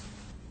business.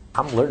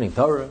 I'm learning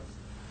Torah.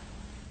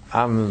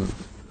 I'm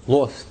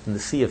lost in the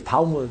sea of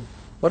Talmud.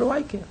 What do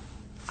I care?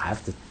 I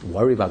have to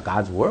worry about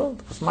God's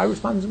world? It's my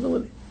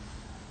responsibility.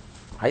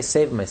 I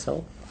saved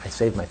myself. I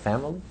saved my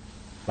family.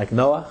 Like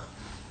Noah,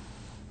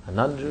 a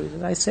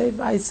non-Jew, I saved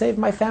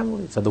my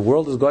family. So the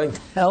world is going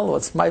to hell.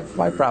 What's my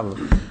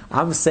problem?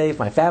 I'm safe.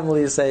 My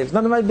family is safe. It's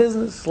none of my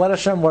business. Let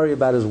Hashem worry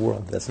about His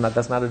world. That's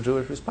not a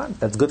Jewish response.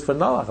 That's good for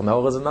Noah.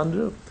 Noah is a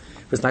non-Jew.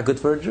 But it's not good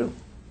for a Jew.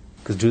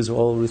 Because Jews are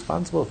all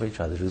responsible for each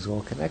other. Jews are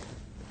all connected.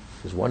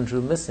 If there's one Jew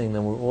missing,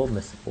 then we're all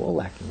missing. We're all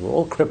lacking. We're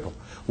all crippled.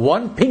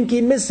 One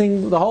pinky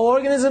missing, the whole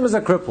organism is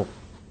a cripple.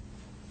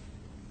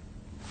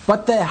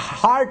 But the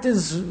heart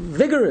is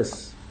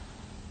vigorous.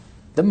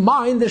 The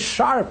mind is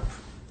sharp.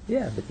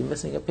 Yeah, but you're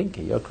missing a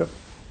pinky. You're a cripple.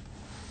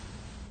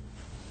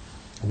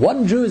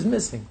 One Jew is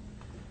missing,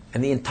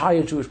 and the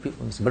entire Jewish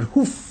people are missing. But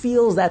who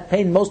feels that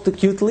pain most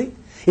acutely?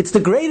 It's the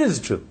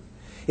greatest Jew.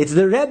 It's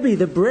the Rebbe,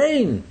 the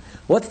brain.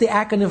 What's the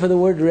acronym for the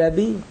word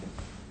Rebbe?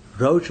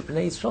 Rosh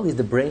B'nai Yisrael. He's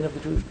the brain of the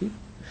Jewish people.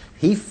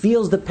 He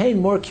feels the pain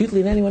more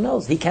acutely than anyone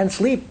else. He can't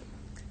sleep.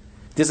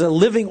 There's a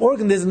living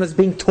organism that's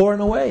being torn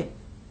away.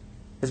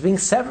 It's being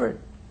severed.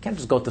 You can't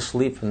just go to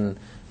sleep and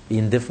be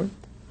indifferent.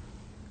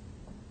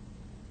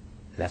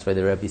 That's why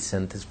the Rebbe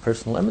sent his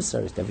personal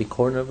emissaries to every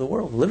corner of the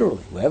world,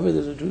 literally. Wherever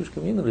there's a Jewish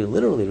community,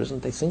 literally, there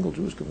isn't a single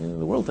Jewish community in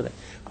the world today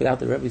without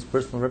the Rebbe's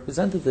personal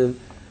representative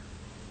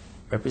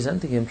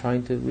representing him,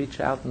 trying to reach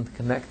out and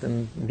connect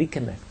and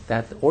reconnect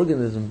that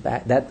organism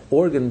back, that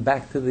organ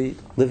back to the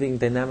living,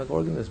 dynamic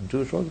organism,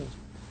 Jewish organism.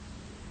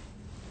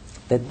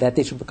 That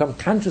they should become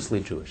consciously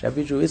Jewish.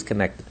 Every Jew is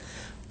connected,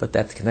 but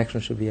that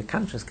connection should be a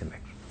conscious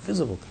connection,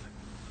 visible connection.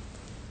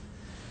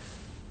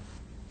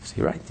 So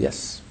you're right,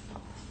 yes.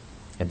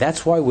 And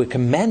that's why we're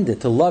commanded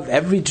to love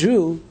every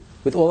Jew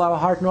with all our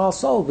heart and all our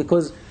soul,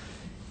 because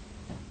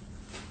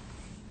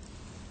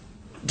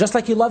just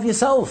like you love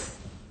yourself,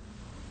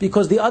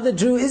 because the other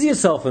Jew is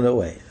yourself in a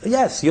way.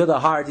 Yes, you're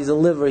the heart, he's the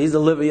liver,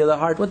 you're the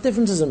heart. What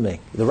difference does it make?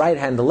 The right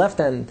hand, the left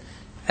hand,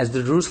 as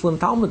the Jerusalem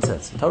Talmud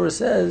says. The Torah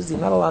says you're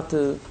not allowed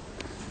to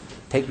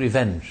take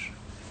revenge.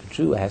 If a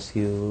Jew asks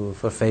you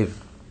for a favor,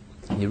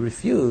 You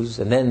refuse,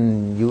 and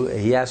then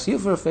he asks you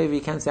for a favor,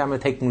 you can't say, I'm going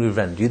to take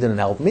revenge. You didn't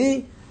help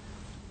me,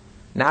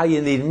 now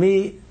you need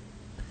me.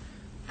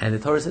 And the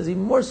Torah says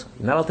even more so.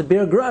 You're not allowed to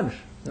bear a grudge.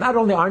 Not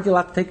only aren't you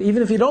allowed to take,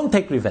 even if you don't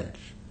take revenge,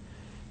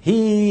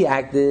 he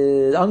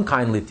acted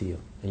unkindly to you.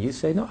 And you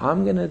say, no,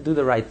 I'm going to do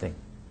the right thing.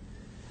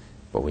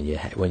 But when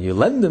you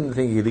lend them the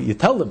thing, you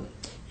tell them,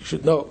 you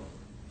should know,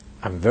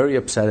 I'm very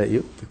upset at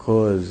you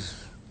because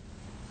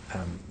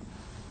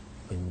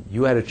when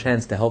you had a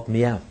chance to help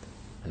me out,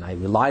 and I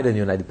relied on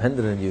you and I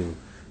depended on you,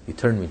 you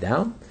turned me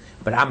down.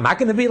 But I'm not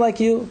going to be like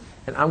you,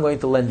 and I'm going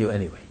to lend you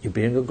anyway. You're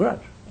bearing a grudge.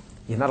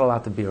 You're not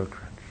allowed to bear a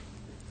grudge.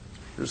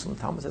 Jerusalem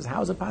Talmud says,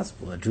 how is it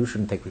possible? A Jew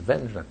shouldn't take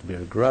revenge, not to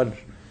bear a grudge.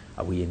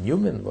 Are we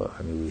inhuman?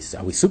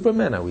 Are we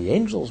supermen? Are we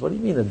angels? What do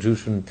you mean a Jew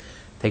shouldn't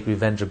take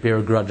revenge or bear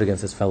a grudge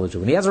against his fellow Jew?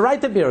 And he has a right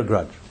to bear a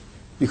grudge.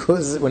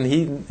 Because when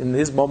in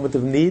his moment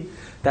of need,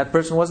 that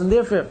person wasn't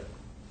there for him.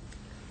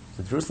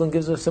 So Jerusalem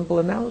gives a simple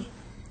analogy.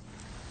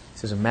 He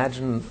says,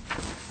 imagine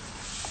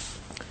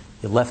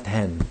your left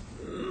hand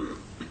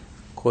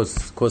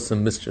caused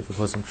some mischief, or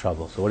caused some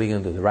trouble. So what are you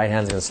going to do? The right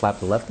hand's going to slap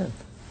the left hand?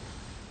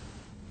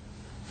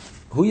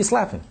 Who are you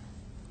slapping?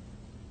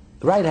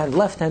 The right hand,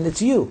 left hand,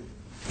 it's you.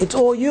 It's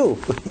all you.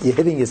 You're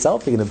hitting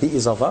yourself, you're going to beat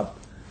yourself up.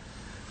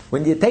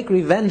 When you take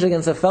revenge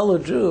against a fellow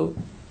Jew,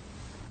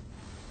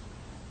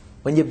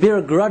 when you bear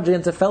a grudge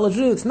against a fellow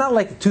Jew, it's not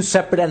like two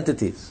separate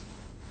entities.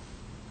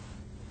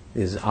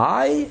 There's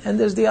I and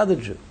there's the other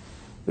Jew.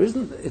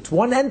 It's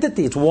one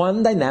entity, it's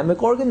one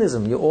dynamic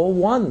organism. You're all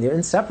one, you're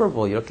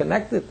inseparable, you're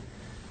connected.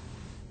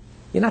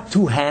 You're not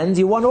two hands,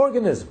 you're one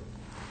organism.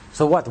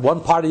 So what,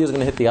 one part of you is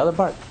going to hit the other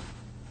part?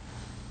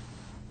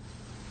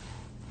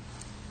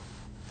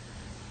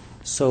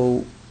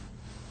 So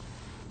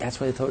that's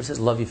why the Torah says,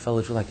 love your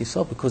fellow Jew like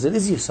yourself, because it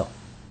is yourself.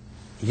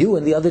 You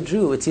and the other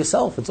Jew, it's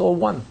yourself, it's all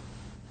one.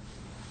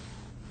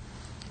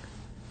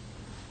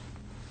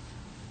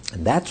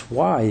 And that's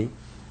why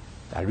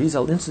the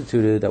Arizal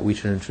instituted that we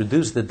should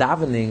introduce the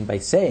davening by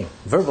saying,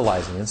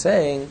 verbalizing and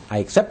saying, I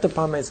accept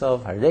upon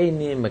myself,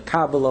 Hareini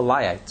Mekabel Alai,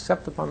 I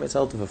accept upon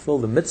myself to fulfill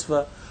the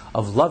mitzvah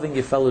of loving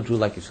your fellow Jew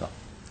like yourself.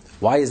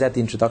 Why is that the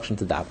introduction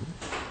to davening?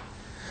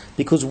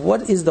 Because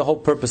what is the whole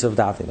purpose of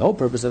davening? The whole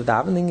purpose of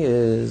davening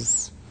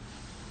is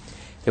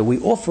that we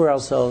offer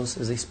ourselves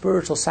as a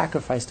spiritual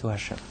sacrifice to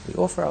Hashem. We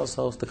offer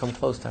ourselves to come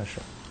close to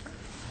Hashem.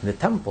 In the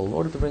temple, in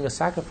order to bring a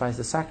sacrifice,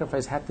 the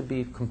sacrifice had to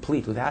be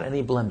complete, without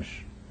any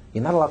blemish.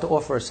 You're not allowed to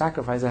offer a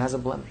sacrifice that has a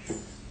blemish.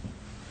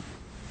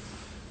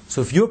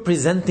 So if you're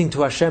presenting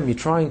to Hashem, you're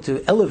trying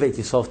to elevate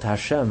yourself to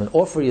Hashem and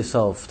offer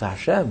yourself to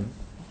Hashem,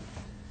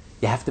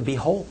 you have to be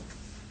whole.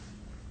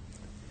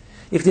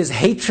 If there's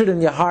hatred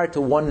in your heart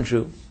to one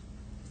Jew,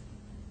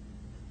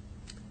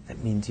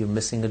 that means you're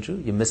missing a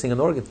Jew, you're missing an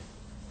organ.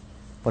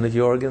 One of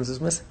your organs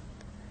is missing.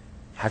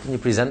 How can you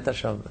present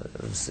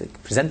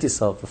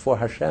yourself before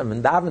Hashem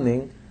in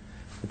davening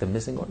with a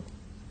missing organ?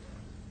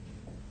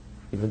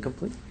 You're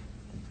incomplete.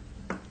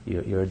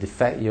 You're a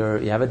defect. You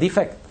have a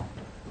defect,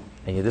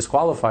 and you're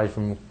disqualified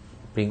from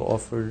being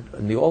offered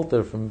on the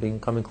altar, from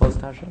coming close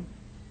to Hashem.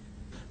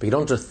 But you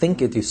don't just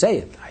think it; you say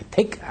it.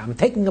 I'm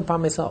taking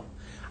upon myself.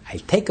 I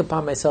take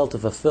upon myself to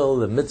fulfill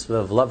the mitzvah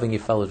of loving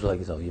your fellow Jew like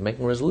yourself. You're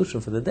making a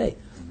resolution for the day.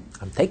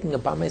 I'm taking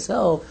upon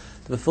myself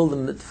to fulfill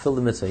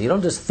the mitzvah. You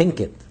don't just think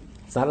it.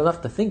 It's not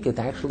enough to think it,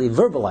 to actually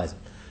verbalize it.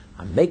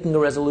 I'm making a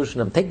resolution,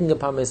 I'm taking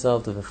upon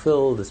myself to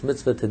fulfill this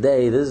mitzvah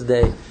today, this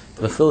day, to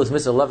fulfill this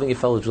mitzvah of loving your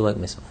fellow Jew like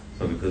myself.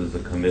 So because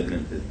it's a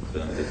commitment,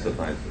 it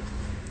suffices.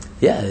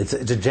 Yeah, it's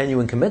a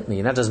genuine commitment.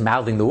 You're not just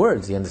mouthing the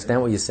words. You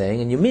understand what you're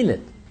saying and you mean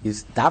it.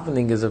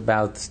 Davening is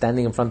about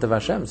standing in front of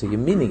Hashem, so you're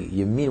meaning it.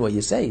 You mean what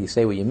you say. You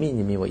say what you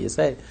mean what you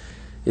say.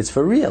 It's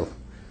for real.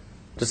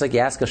 Just like you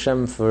ask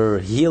Hashem for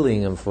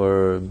healing and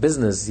for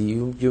business,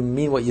 you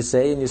mean what you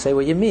say and you say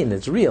what you mean.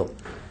 It's real.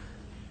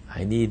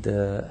 I need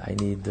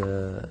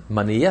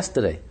money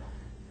yesterday,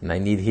 and I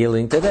need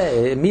healing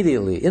today,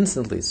 immediately,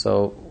 instantly.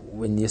 So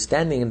when you're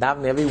standing and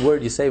davening, every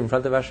word you say in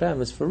front of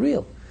Hashem is for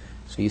real.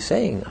 So you're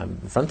saying, I'm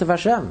in front of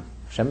Hashem.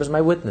 Hashem is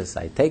my witness.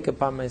 I take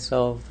upon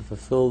myself to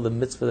fulfill the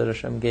mitzvah that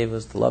Hashem gave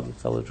us, to love your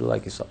fellow Jew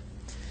like yourself.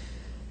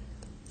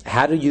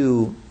 How do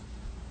you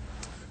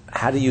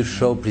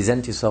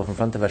present yourself in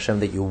front of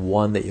Hashem that you're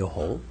one, that you're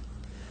whole?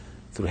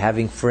 Through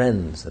having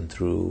friends and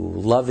through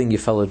loving your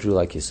fellow Jew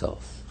like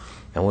yourself.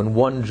 And when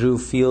one Jew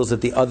feels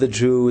that the other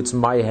Jew, it's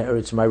my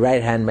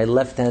right hand, my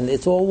left hand,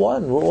 it's all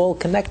one. We're all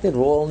connected.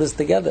 We're all in this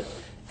together.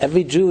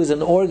 Every Jew is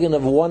an organ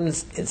of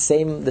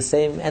the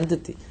same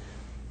entity,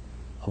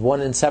 of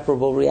one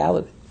inseparable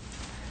reality.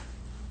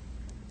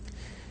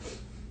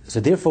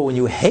 So therefore, when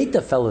you hate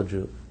a fellow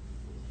Jew,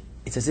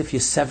 it's as if you're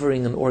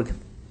severing an organ.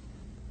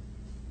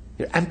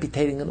 You're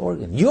amputating an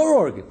organ. Your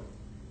organ.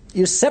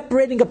 You're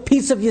separating a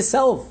piece of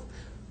yourself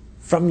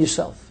from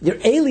yourself. You're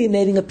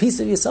alienating a piece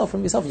of yourself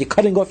from yourself. You're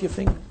cutting off your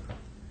finger.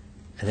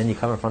 And then you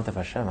come in front of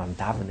Hashem. I'm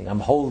davening. I'm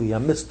holy.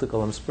 I'm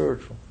mystical. I'm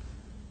spiritual.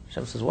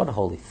 Hashem says, what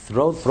holy?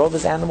 Throw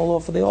this animal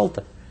off of the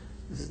altar.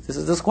 This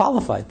is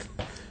disqualified.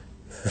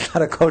 It's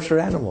not a kosher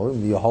animal.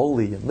 You're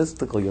holy. You're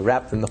mystical. You're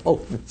wrapped in the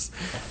holiness.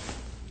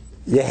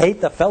 You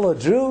hate a fellow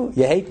Jew?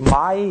 You hate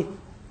a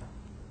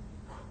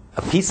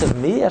piece of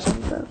me,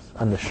 Hashem says?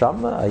 A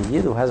neshama, a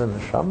yid who has a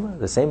neshama,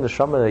 the same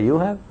neshama that you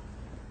have?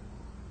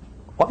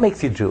 What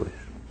makes you Jewish?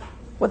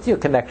 What's your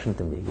connection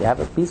to me? You have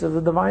a piece of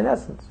the divine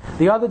essence.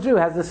 The other Jew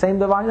has the same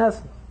divine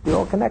essence. You're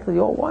all connected,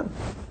 you're all one.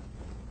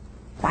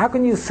 How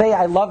can you say,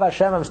 I love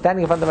Hashem, I'm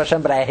standing in front of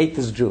Hashem, but I hate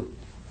this Jew?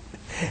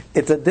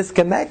 It's a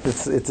disconnect,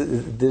 it's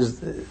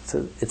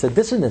a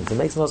dissonance, it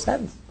makes no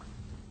sense.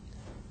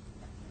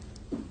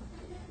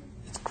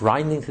 It's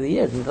grinding to the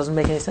ear, it doesn't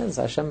make any sense.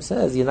 Hashem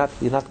says, you're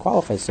not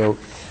qualified. So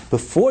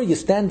before you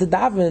stand to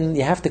daven,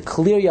 you have to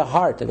clear your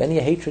heart of any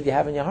hatred you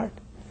have in your heart.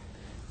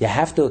 You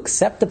have to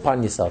accept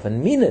upon yourself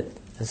and mean it,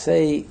 and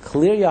say,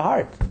 clear your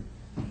heart.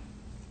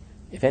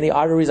 If any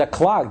arteries are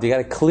clogged, you got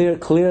to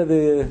clear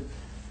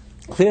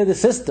the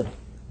system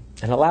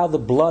and allow the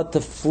blood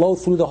to flow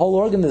through the whole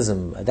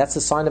organism. That's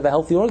a sign of a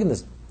healthy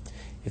organism.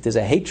 If there's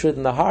a hatred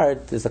in the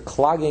heart, there's a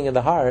clogging in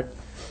the heart,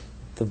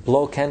 the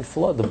blood can't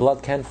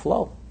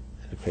flow.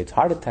 It creates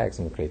heart attacks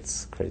and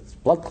creates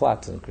blood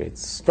clots and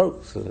creates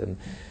strokes,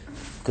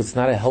 because it's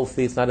not a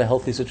healthy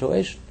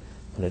situation.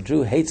 When a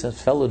Jew hates a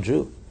fellow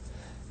Jew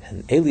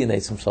and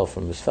alienates himself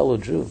from his fellow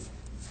Jew,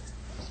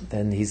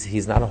 then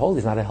he's not a whole.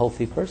 He's not a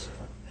healthy person.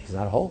 He's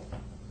not a whole.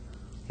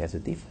 He has a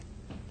defect.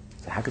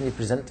 So how can you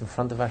present in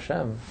front of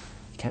Hashem?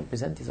 You can't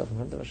present yourself in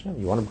front of Hashem.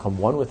 You want to become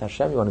one with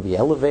Hashem. You want to be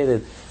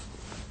elevated.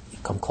 You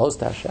come close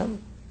to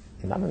Hashem.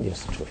 You're not in your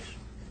situation.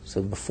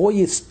 So before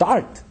you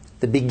start,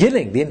 the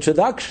beginning, the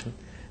introduction,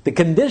 the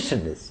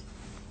condition is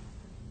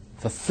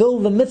fulfill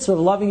the mitzvah of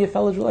loving your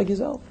fellow Jew like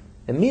yourself.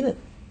 And mean it.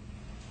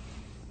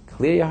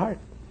 Clear your heart.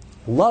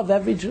 Love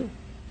every Jew.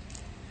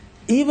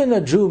 Even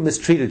a Jew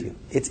mistreated you.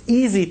 It's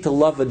easy to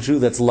love a Jew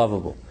that's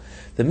lovable.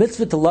 The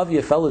mitzvah to love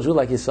your fellow Jew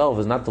like yourself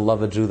is not to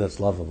love a Jew that's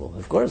lovable.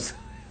 Of course,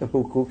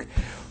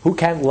 who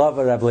can't love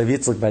a Rabbi Levi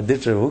Yitzchak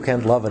Berditcher? Who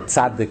can't love a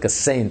tzaddik, a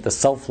saint, a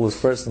selfless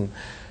person?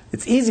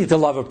 It's easy to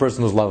love a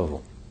person who's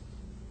lovable.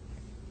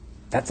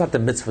 That's not the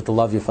mitzvah to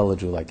love your fellow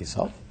Jew like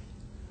yourself.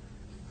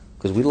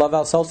 Because we love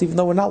ourselves even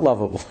though we're not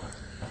lovable.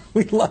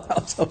 We love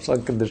ourselves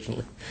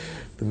unconditionally.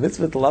 The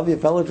mitzvah to love your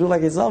fellow Jew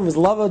like yourself is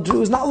love a Jew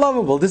who's not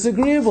lovable,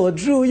 disagreeable, a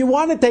Jew you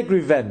want to take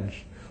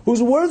revenge,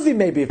 who's worthy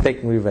maybe of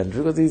taking revenge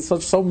because he's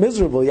so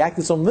miserable, he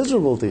acted so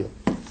miserable to you.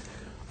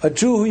 A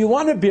Jew who you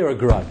want to bear a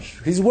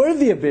grudge, he's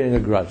worthy of bearing a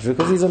grudge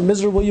because he's a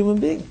miserable human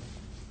being.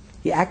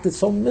 He acted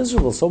so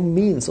miserable, so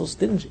mean, so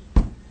stingy.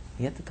 And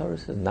yet the Torah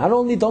says, not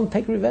only don't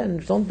take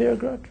revenge, don't bear a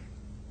grudge.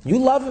 You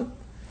love him.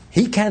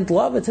 He can't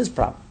love, it's his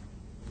problem.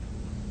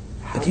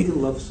 How do you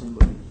love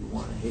somebody you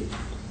want to hate?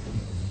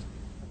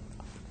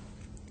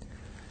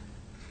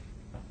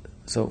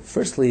 So,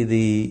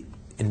 firstly,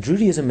 in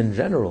Judaism in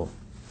general,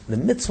 the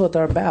mitzvot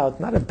are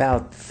not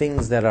about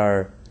things that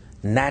are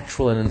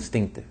natural and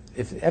instinctive.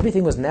 If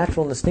everything was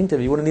natural and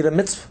instinctive, you wouldn't need a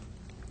mitzvah.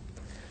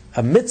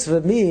 A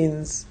mitzvah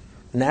means,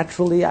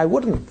 naturally, I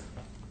wouldn't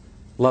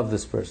love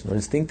this person, or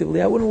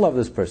instinctively, I wouldn't love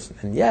this person.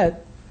 And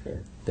yet,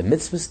 the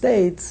mitzvah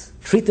states,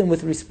 treat them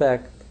with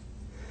respect,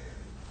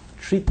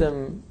 treat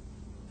them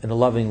in a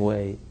loving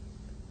way,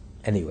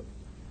 anyway.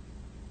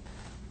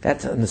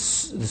 That's the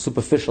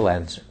superficial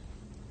answer.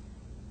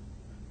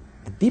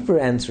 The deeper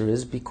answer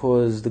is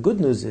because the good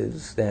news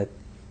is that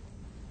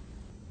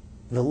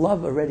the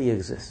love already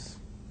exists.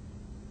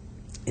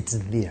 It's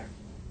there.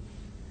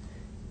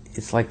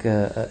 It's like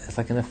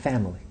in a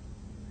family.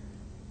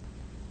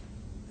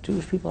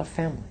 Jewish people are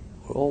family.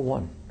 We're all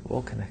one. We're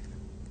all connected.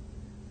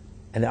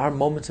 And there are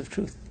moments of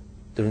truth.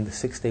 During the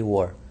 6-Day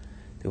War,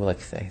 there were I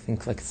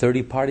think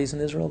 30 parties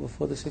in Israel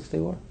before the 6-Day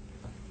War.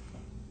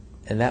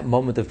 And that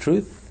moment of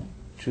truth,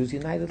 Jews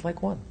united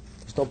like one.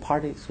 There was no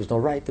parties, there was no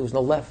right, there was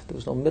no left, there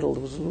was no middle,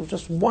 it was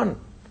just one.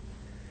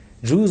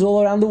 Jews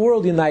all around the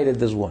world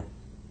united as one.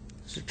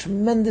 It's a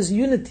tremendous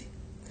unity.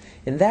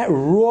 In that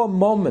raw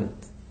moment,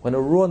 when a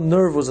raw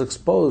nerve was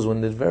exposed,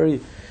 when the very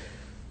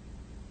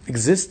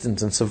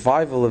existence and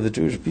survival of the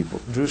Jewish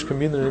people, Jewish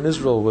community in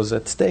Israel was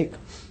at stake,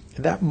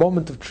 in that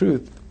moment of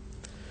truth,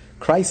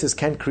 crisis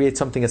can't create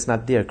something that's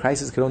not there.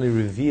 Crisis can only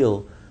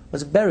reveal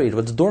what's buried,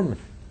 what's dormant.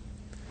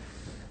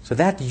 So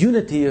that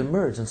unity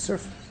emerged and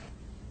surfaced.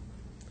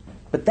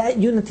 But that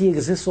unity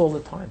exists all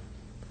the time.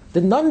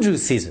 The non-Jew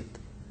sees it.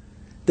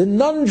 The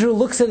non-Jew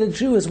looks at a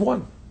Jew as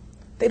one.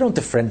 They don't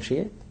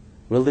differentiate.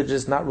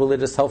 Religious, not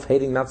religious,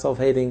 self-hating, not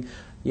self-hating.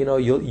 You know,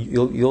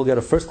 you'll get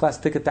a first-class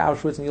ticket to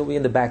Auschwitz and you'll be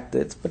in the back.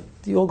 But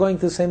you're all going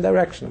to the same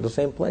direction, the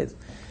same place.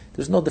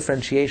 There's no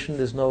differentiation,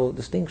 there's no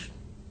distinction.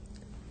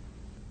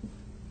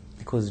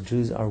 Because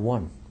Jews are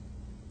one.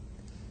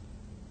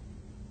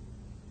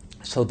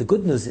 So the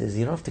good news is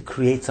you don't have to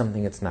create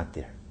something that's not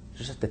there. You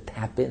just have to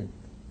tap in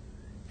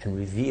and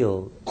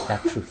reveal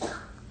that truth.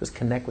 Just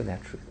connect with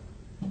that truth.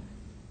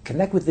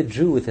 Connect with the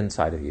Jew within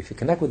inside of you. If you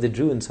connect with the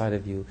Jew inside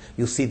of you,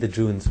 you'll see the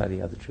Jew inside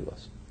the other Jew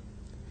also.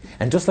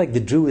 And just like the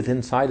Jew within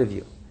inside of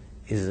you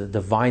is a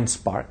divine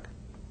spark,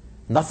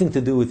 nothing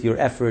to do with your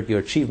effort, your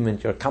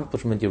achievement, your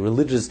accomplishment, your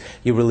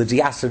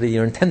religiosity,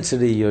 your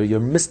intensity, your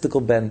mystical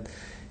bent.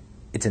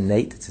 It's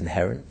innate, it's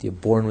inherent, you're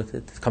born with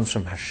it, it comes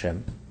from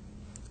Hashem.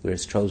 We're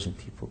His chosen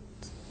people.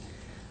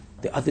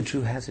 The other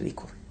Jew has it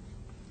equally.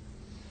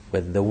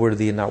 Whether they're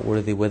worthy or not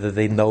worthy, whether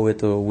they know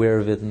it or aware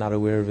of it, not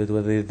aware of it,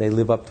 whether they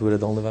live up to it or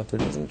don't live up to it,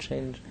 doesn't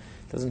change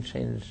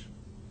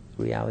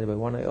reality by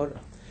one iota.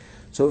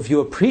 So if you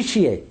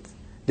appreciate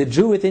the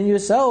Jew within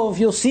yourself,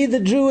 you'll see the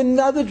Jew in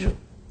the other Jew.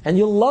 And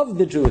you'll love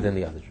the Jew within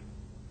the other Jew.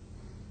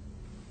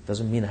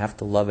 Doesn't mean I have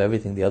to love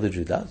everything the other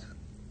Jew does.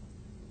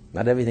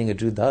 Not everything a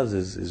Jew does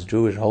is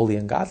Jewish, holy,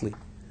 and godly.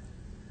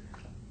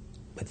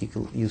 But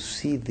you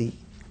see the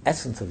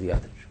essence of the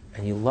other Jew,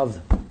 and you love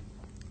them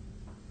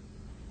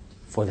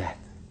for that.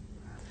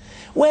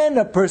 When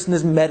a person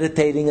is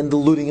meditating and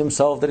deluding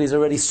himself that he's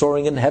already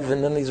soaring in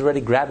heaven and he's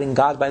already grabbing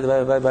God by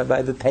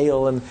the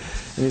tail and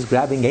he's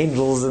grabbing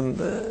angels and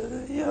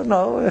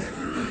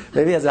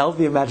maybe he has a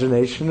healthy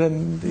imagination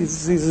and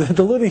he's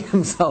deluding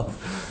himself.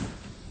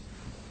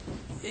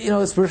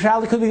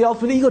 Spirituality could be the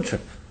ultimate ego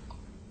trip.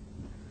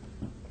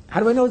 How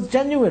do I know it's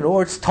genuine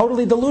or it's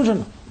totally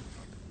delusional?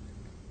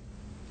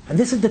 And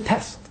this is the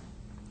test.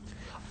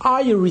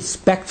 Are you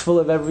respectful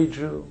of every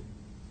Jew?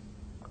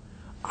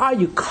 Are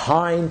you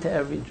kind to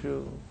every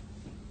Jew?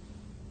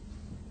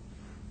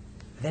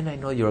 Then I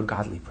know you're a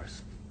godly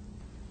person.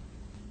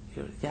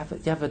 You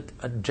have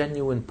a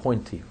genuine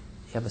point to you.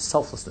 You have a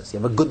selflessness. You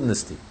have a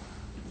goodness to you.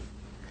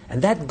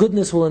 And that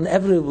goodness will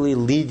inevitably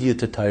lead you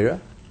to Torah,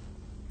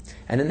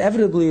 and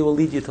inevitably will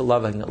lead you to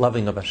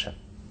loving of Hashem.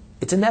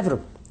 It's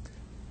inevitable.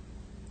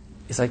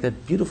 It's like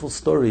that beautiful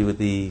story with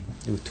there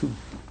were two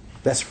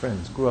best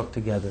friends, grew up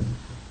together.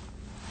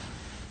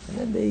 And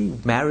then they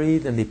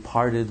married and they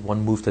parted.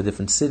 One moved to a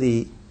different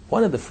city.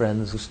 One of the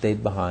friends who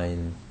stayed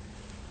behind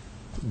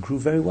grew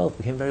very wealthy,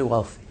 became very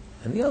wealthy.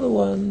 And the other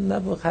one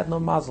never had no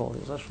mazel. He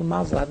was actually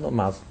mazel, had no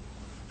mazel.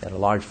 He had a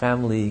large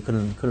family, he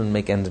couldn't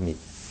make ends meet.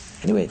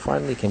 Anyway,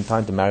 finally came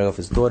time to marry off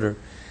his daughter.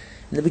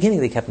 In the beginning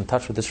they kept in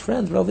touch with his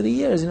friends, but over the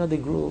years, they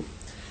grew.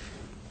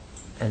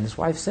 And his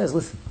wife says,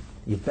 listen,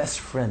 your best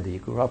friend that you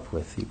grew up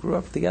with, you grew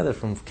up together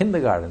from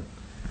kindergarten.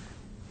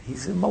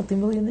 He's a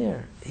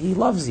multimillionaire. He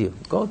loves you.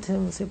 Go to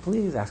him and say,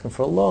 please, ask him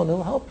for a loan.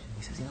 He'll help you.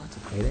 He says, it's a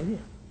great idea.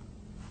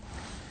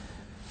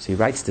 So he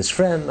writes to his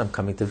friend, I'm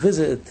coming to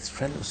visit. His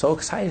friend was so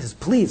excited. He says,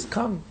 please,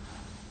 come.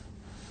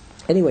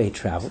 Anyway, he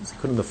travels. He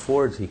couldn't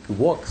afford, so he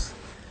walks.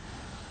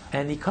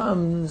 And he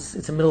comes,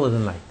 it's the middle of the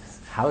night.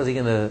 How is he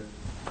going to,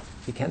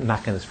 he can't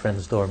knock on his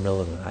friend's door in the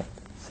middle of the night.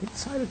 So he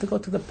decided to go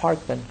to the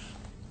park bench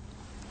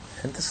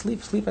and to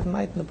sleep at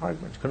night in the park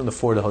bench. Couldn't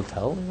afford a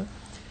hotel.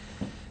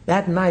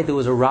 That night there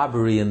was a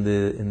robbery in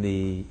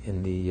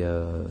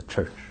the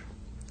church.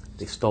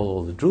 They stole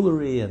all the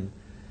jewelry, and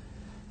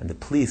the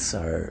police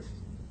are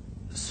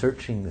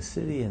searching the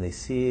city, and they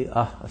see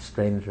a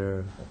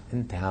stranger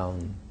in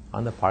town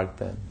on the park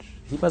bench.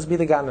 He must be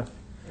the Ganef.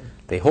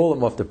 They haul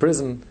him off to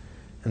prison,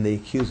 and they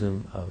accuse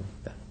him of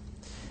that.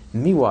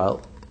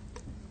 Meanwhile,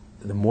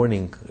 it's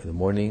morning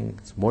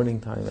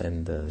time,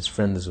 and his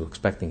friend is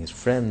expecting his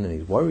friend, and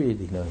he's worried.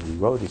 He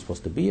wrote he's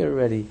supposed to be here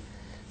already.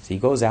 So he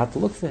goes out to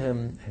look for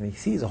him, and he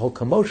sees a whole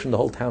commotion. The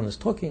whole town is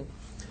talking.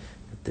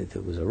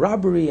 There was a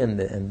robbery, and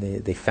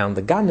they found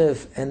the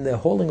Ganef, and they're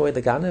hauling away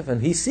the Ganef,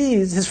 and he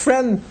sees his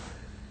friend.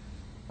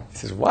 He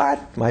says,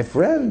 what? My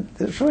friend?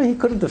 They're sure he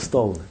couldn't have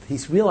stolen it. He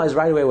realized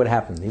right away what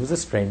happened. He was a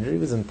stranger, he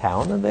was in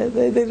town, and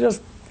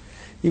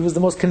he was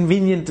the most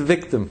convenient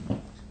victim.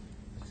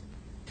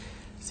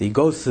 So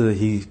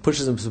he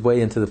pushes his way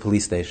into the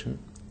police station,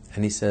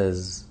 and he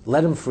says,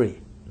 let him free.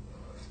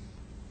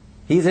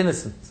 He's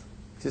innocent.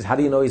 He says, how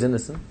do you know he's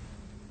innocent?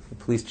 The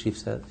police chief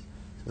says,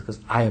 because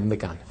I am the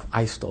Ganef.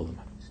 I stole him.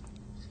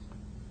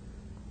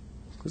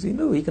 Because he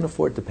knew he can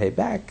afford to pay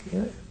back.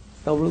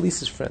 They'll release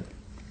his friend.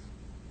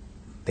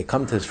 They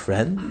come to his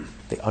friend,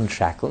 they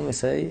unshackle him, they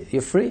say,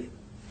 you're free.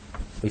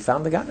 We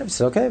found the Ganef. He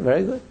says, okay,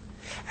 very good.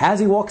 As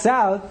he walks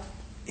out,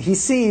 he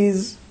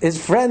sees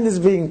his friend is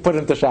being put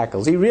into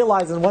shackles. He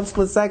realizes in one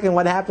split second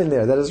what happened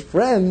there, that his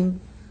friend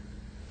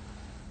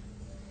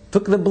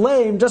took the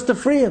blame just to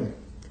free him.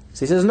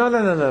 So he says,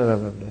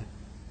 no.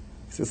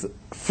 He says,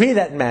 free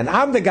that man.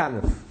 I'm the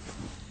Ganef.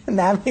 And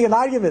they're having an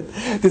argument.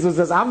 This one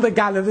says, I'm the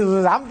Ganef. This one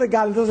says, I'm the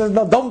Ganef. This one says,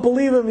 no, don't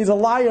believe him. He's a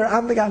liar.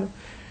 I'm the Ganef.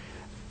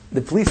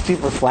 The police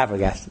chief was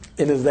flabbergasted.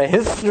 In the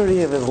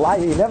history of his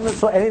life, he never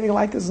saw anything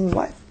like this in his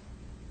life.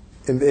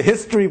 In the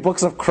history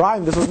books of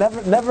crime, this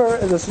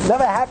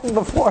never happened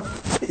before.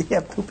 You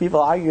have two people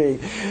arguing.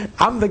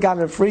 I'm the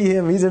Ganef. Free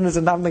him. He's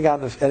innocent. I'm the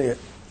Ganef. Anyway,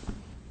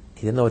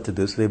 he didn't know what to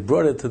do, so they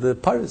brought it to the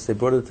pirates. They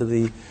brought it to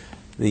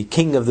the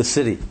king of the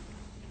city.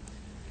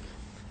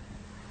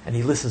 And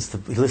he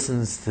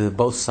listens to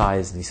both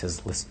sides, and he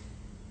says, listen,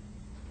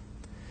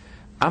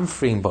 I'm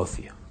freeing both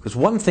of you. Because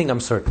one thing I'm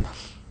certain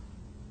of,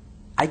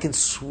 I can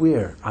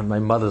swear on my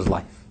mother's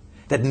life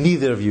that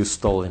neither of you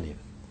stole any of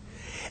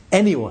it.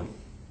 Anyone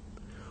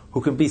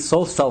who can be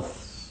so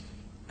selfless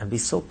and be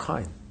so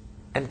kind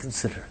and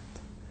considerate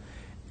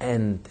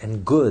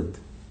and good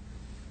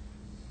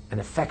and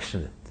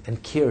affectionate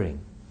and caring,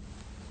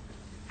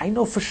 I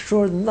know for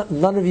sure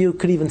none of you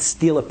could even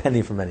steal a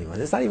penny from anyone.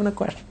 It's not even a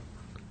question.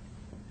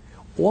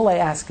 All I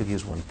ask of you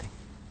is one thing.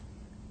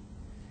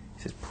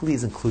 He says,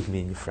 please include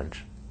me in your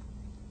friendship.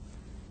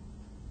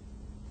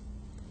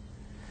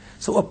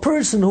 So a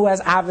person who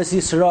has Avos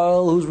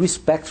Yisrael, who's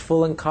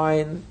respectful and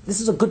kind, this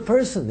is a good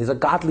person. He's a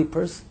godly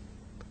person.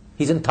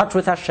 He's in touch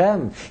with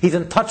Hashem. He's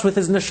in touch with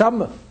his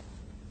neshama.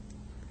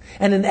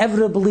 And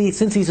inevitably,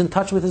 since he's in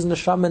touch with his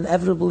neshama,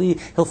 inevitably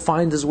he'll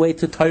find his way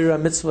to Torah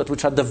and mitzvot,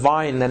 which are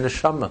divine and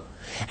neshama.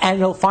 And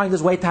he'll find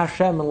his way to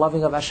Hashem and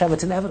loving of Hashem.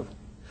 It's inevitable.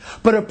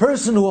 But a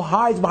person who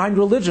hides behind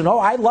religion, oh,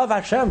 I love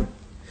Hashem,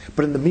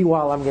 but in the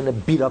meanwhile I'm going to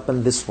beat up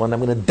on this one,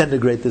 I'm going to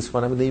denigrate this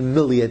one, I'm going to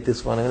humiliate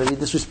this one, I'm going to be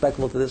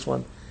disrespectful to this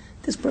one.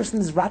 This person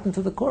is rotten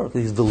to the core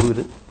because he's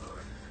deluded.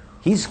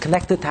 He's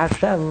connected to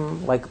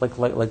Hashem like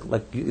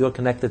you're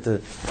connected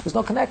to. There's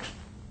no connection.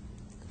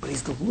 But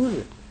he's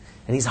deluded.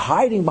 And he's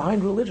hiding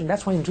behind religion.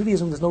 That's why in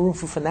Judaism there's no room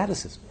for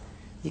fanaticism.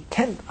 You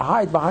can't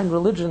hide behind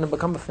religion and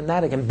become a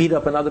fanatic and beat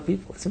up on other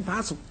people. It's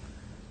impossible.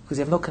 Because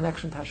you have no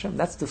connection to Hashem.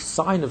 That's the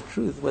sign of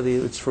truth, whether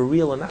it's for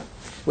real or not.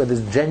 Whether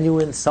it's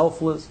genuine,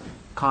 selfless,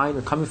 kind,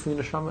 and coming from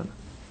your neshama.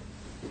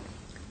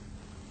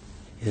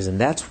 And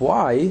that's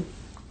why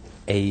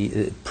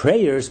a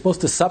prayer is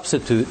supposed to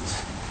substitute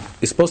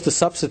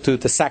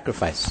a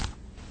sacrifice.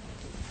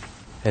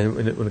 And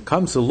when it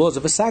comes to the laws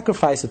of a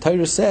sacrifice, the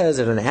Torah says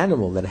that an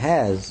animal that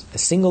has a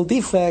single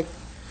defect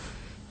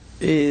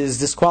is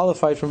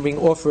disqualified from being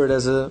offered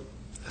as a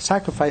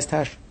sacrifice to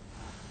Hashem.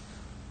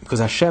 Because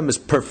Hashem is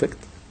perfect.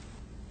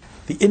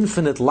 The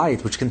infinite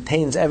light, which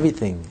contains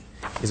everything,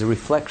 is a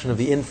reflection of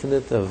the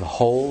infinite, of the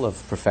whole,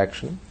 of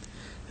perfection.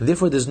 And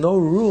therefore there's no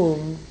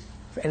room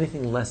for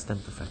anything less than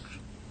perfection.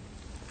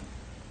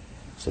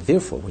 So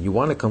therefore, when you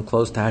want to come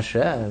close to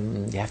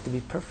Hashem, you have to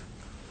be perfect.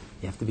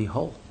 You have to be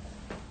whole.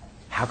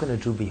 How can a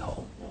Jew be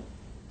whole?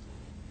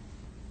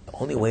 The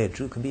only way a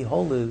Jew can be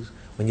whole is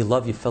when you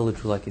love your fellow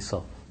Jew like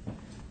yourself.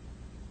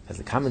 As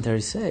the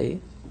commentaries say,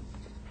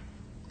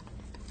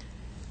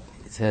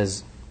 it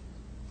says,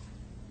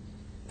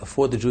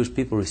 before the Jewish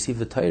people received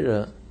the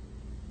Torah,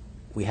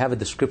 we have a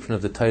description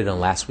of the Torah in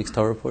last week's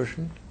Torah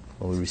portion,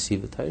 when we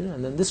received the Torah,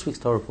 and then this week's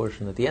Torah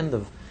portion, at the end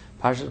of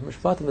Parashat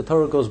Mishpatim, the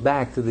Torah goes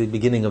back to the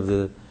beginning of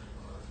the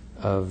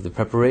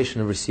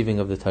preparation of receiving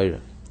of the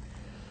Torah.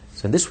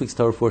 So in this week's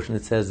Torah portion,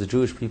 it says the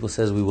Jewish people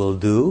says we will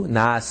do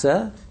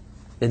Naasa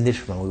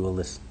v'nishma, we will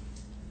listen.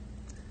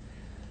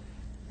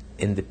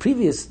 In the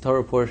previous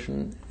Torah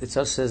portion, it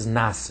just says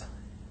Naasa,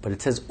 but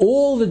it says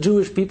all the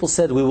Jewish people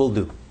said we will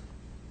do.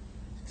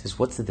 He says,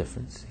 what's the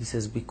difference? He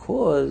says,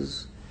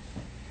 because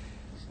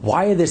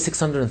why are there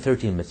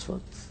 613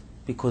 mitzvot?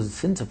 Because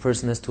since a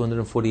person has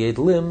 248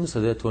 limbs, so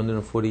there are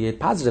 248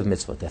 positive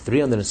mitzvot. There are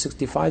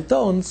 365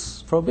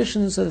 don'ts,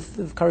 prohibitions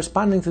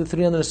corresponding to the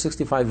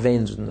 365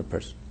 veins within the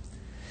person.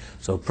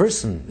 So a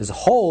person is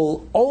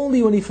whole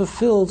only when he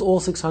fulfills all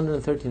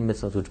 613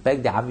 mitzvot, which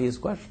beg the obvious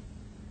question.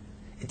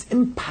 It's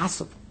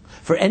impossible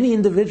for any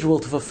individual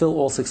to fulfill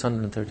all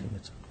 613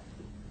 mitzvot.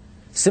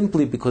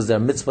 Simply because there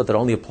are mitzvot that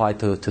only apply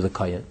to the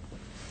Kohen.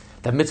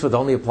 That mitzvah that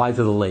only apply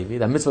to the Levi,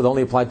 that mitzvah that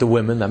only apply to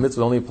women, that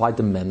mitzvah that only apply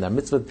to men, that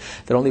mitzvah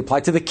that only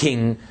apply to the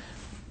king.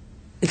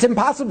 It's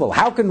impossible.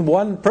 How can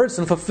one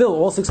person fulfill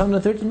all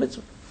 613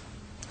 mitzvahs?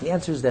 The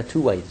answer is there are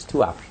two ways,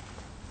 two options.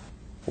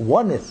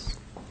 One is,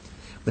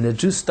 when a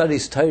Jew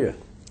studies Torah,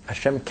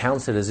 Hashem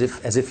counts it as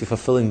if you're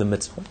fulfilling the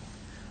mitzvah.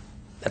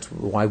 That's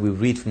why we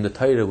read from the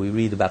Torah, we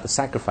read about the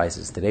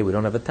sacrifices. Today we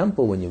don't have a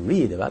temple. When you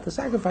read about the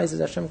sacrifices,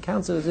 Hashem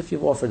counts it as if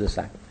you've offered a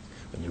sacrifice.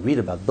 When you read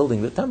about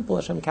building the temple,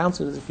 Hashem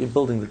counts it as if you're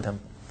building the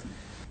temple.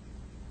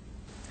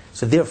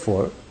 So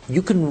therefore,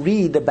 you can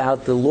read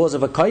about the laws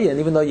of a kohen,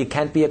 even though you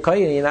can't be a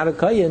kohen, you're not a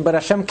kohen, but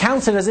Hashem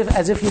counts it as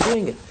if you're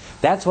doing it.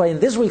 That's why in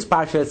this week's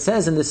parsha it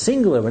says in the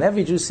singular, when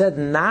every Jew said,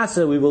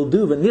 Nasa, we will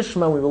do,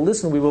 v'nishma, we will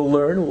listen, we will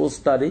learn, we will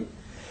study.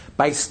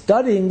 By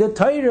studying the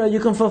Torah, you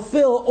can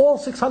fulfill all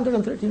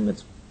 613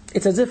 mitzvahs.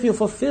 It's as if you're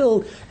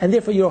fulfilled, and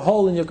therefore you're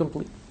whole and you're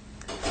complete.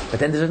 But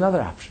then there's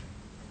another option.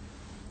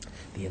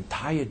 The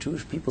entire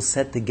Jewish people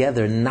said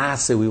together,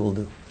 Nasa, we will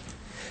do.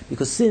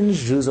 Because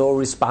since Jews are all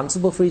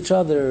responsible for each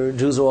other,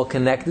 Jews are all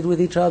connected with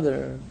each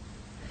other,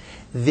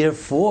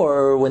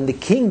 therefore, when the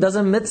king does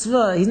a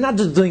mitzvah, he's not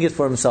just doing it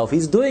for himself,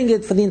 he's doing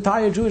it for the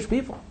entire Jewish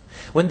people.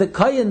 When the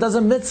kohen does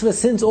a mitzvah,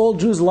 since all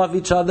Jews love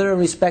each other and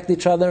respect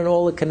each other and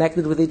all are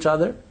connected with each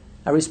other,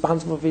 are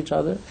responsible for each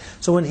other,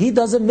 so when he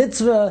does a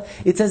mitzvah,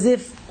 it's as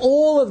if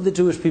all of the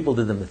Jewish people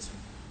did the mitzvah.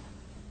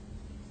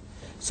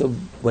 So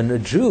when a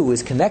Jew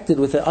is connected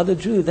with the other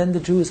Jew, then the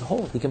Jew is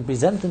whole. He can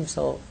present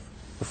himself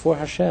before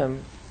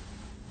Hashem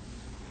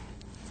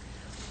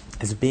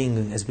as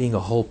being a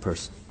whole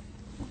person.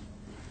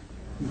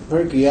 In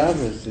Pirkei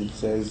Avos it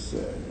says,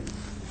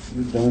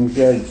 you don't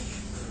judge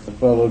a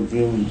fellow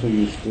Jew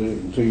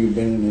until you've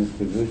been in his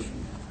position.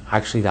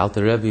 Actually, the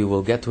Alter Rebbe,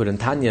 we'll get to it in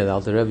Tanya. The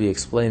Alter Rebbe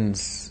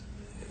explains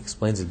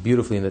it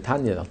beautifully in the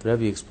Tanya. The Alter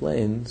Rebbe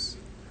explains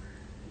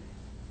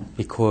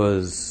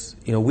because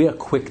we are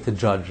quick to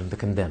judge and to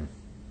condemn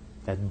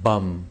that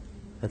bum,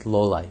 that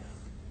lowlife.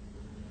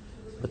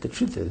 But the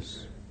truth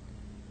is,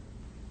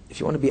 if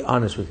you want to be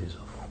honest with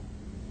yourself,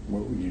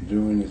 what would you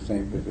do in the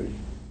same position?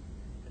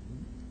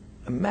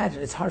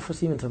 Imagine, it's hard for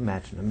us even to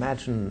imagine.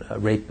 Imagine a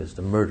rapist,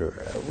 a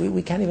murderer.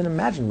 We can't even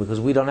imagine because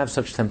we don't have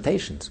such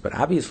temptations. But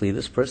obviously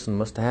this person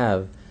must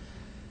have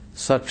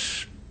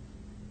such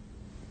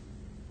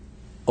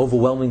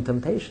overwhelming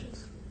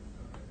temptations.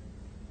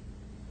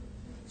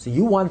 So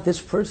you want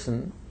this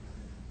person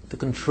to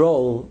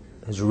control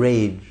his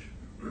rage,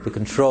 to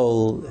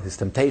control his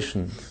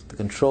temptations, to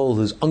control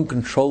his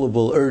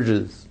uncontrollable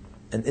urges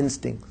and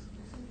instincts.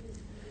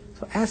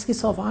 So ask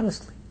yourself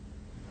honestly,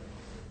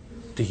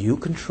 do you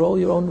control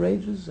your own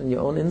rages and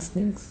your own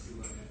instincts?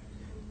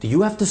 Do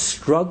you have to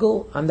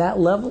struggle on that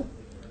level?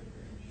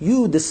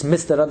 You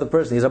dismiss that other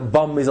person. He's a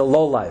bum, he's a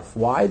lowlife.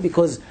 Why?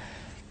 Because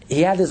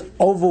he had this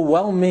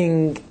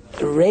overwhelming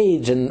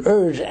rage and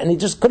urge and he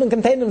just couldn't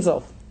contain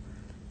himself.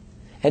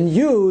 And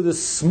you, the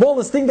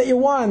smallest thing that you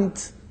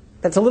want,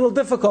 that's a little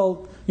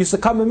difficult, you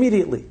succumb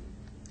immediately.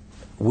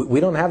 We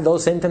don't have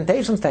those same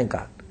temptations, thank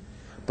God.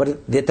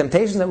 But the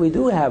temptations that we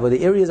do have, or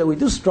the areas that we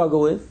do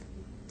struggle with,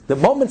 the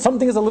moment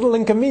something is a little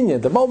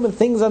inconvenient, the moment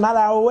things are not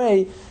our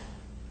way,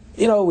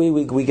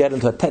 we get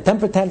into a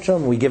temper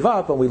tantrum, we give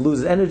up, and we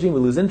lose energy, and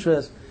we lose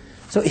interest.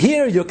 So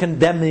here you're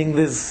condemning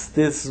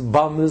this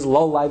bum, this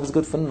low life is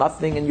good for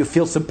nothing, and you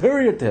feel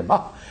superior to him.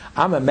 Oh,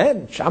 I'm a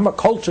mensch, I'm a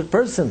cultured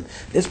person.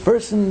 This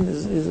person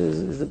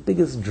is the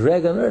biggest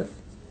drag on earth.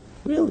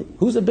 Really?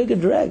 Who's a bigger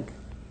drag?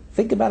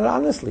 Think about it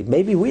honestly.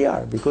 Maybe we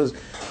are, because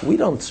we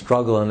don't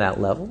struggle on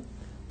that level.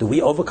 Do we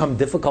overcome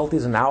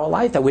difficulties in our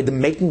life that we're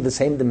making the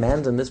same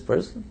demands on this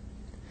person?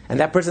 And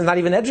that person's not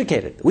even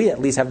educated. We at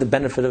least have the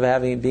benefit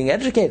of being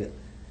educated.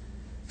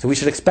 So we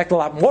should expect a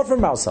lot more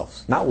from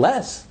ourselves, not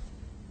less.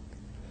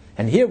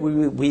 And here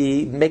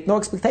we make no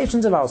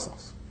expectations of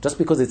ourselves. Just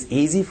because it's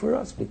easy for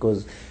us,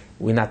 because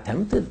we're not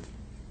tempted.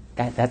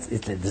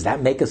 Does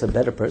that make us a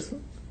better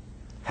person?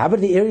 How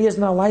about the areas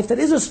in our life that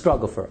is a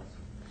struggle for us?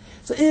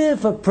 So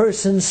if a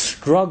person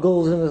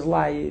struggles in his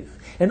life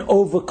and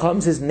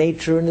overcomes his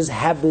nature and his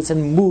habits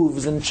and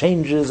moves and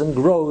changes and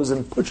grows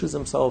and pushes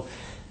himself,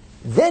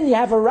 then you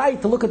have a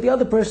right to look at the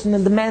other person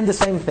and demand the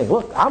same thing.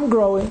 Look, I'm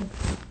growing.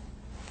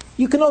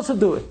 You can also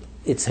do it.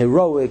 It's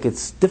heroic,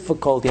 it's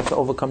difficult, you have to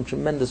overcome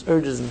tremendous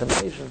urges and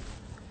temptations.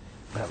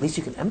 But at least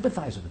you can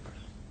empathize with the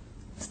person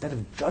instead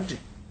of judging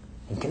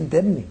and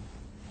condemning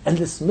and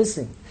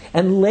dismissing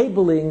and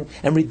labeling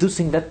and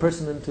reducing that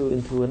person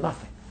into a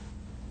nothing.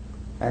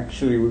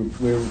 Actually,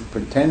 we're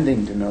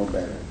pretending to know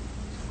better.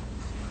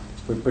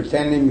 We're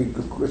pretending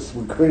because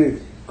we're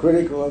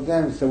critical of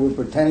them, so we're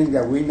pretending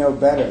that we know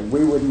better.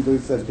 We wouldn't do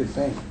such a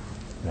thing.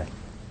 Right.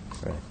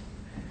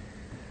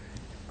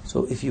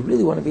 So if you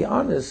really want to be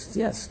honest,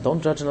 yes,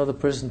 don't judge another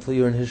person until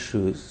you're in his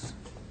shoes.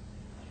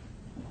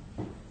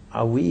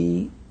 Are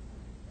we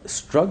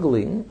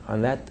struggling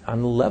on the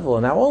level,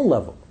 on our own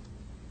level?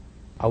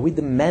 Are we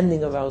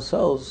demanding of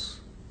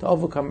ourselves to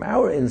overcome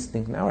our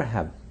instinct and our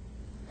habit?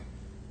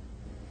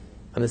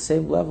 On the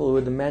same level, we're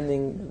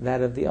demanding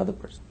that of the other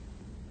person.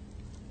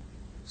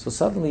 So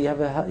suddenly you have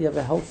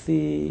a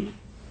healthy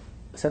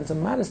sense of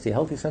modesty, a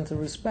healthy sense of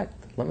respect.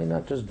 Let me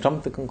not just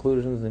jump to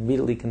conclusions and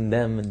immediately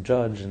condemn and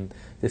judge and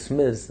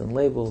dismiss and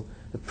label.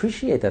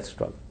 Appreciate that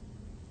struggle.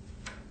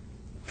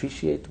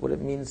 Appreciate what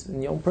it means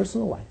in your own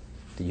personal life.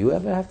 Do you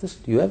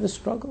ever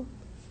struggle?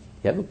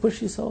 You ever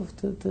push yourself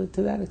to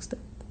that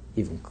extent?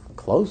 Even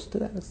close to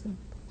that extent?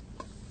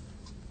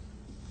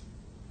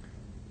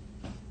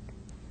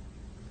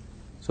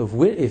 So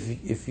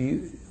if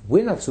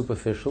we're not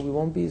superficial, we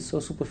won't be so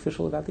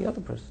superficial about the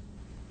other person.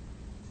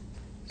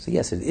 So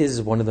yes, it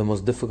is one of the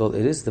most difficult.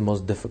 It is the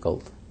most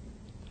difficult.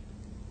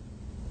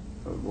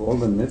 Of all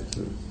the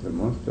mitzvahs, the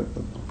most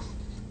difficult.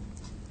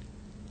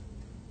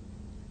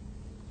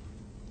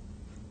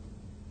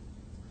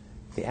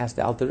 They asked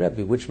the Alter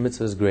Rebbe, which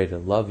mitzvah is greater?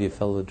 Love your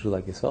fellow Jew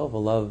like yourself, or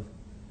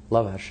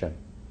love Hashem?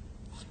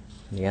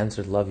 And he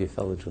answered, love your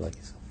fellow Jew like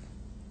yourself.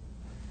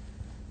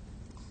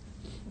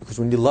 Because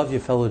when you love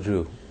your fellow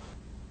Jew,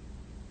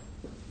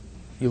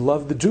 you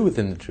love the Jew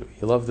within the Jew.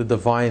 You love the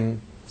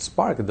divine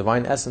spark, the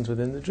divine essence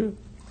within the Jew.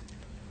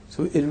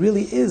 So it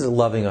really is a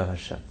loving of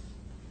Hashem.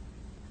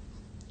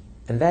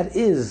 And that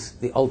is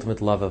the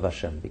ultimate love of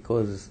Hashem,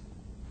 because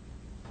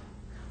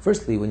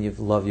firstly, when you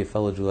love your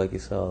fellow Jew like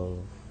yourself,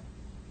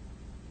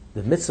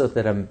 the mitzvot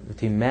that are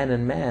between man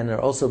and man are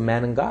also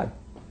man and God.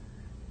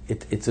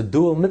 It's a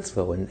dual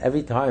mitzvah. When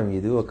every time you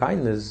do a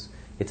kindness,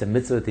 it's a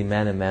mitzvah between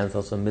man and man, it's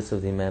also a mitzvah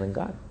between man and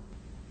God.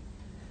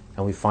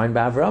 And we find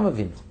by Avraham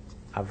Avinu.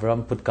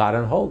 Avraham put God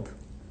on hold.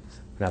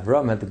 And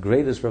Avraham had the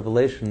greatest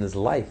revelation in his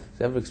life,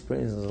 he's ever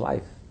experienced in his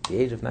life, at the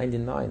age of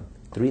 99,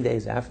 3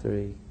 days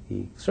after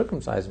he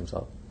circumcised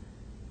himself.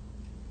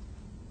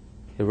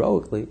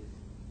 Heroically,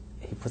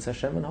 he puts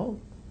Hashem on hold.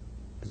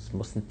 It's the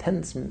most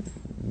intense,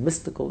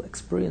 mystical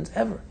experience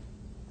ever.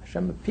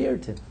 Hashem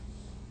appeared to him.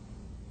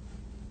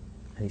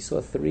 And he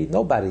saw 3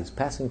 nobodies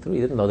passing through. He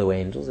didn't know they were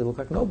angels, they looked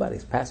like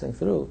nobodies passing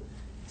through.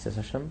 He says,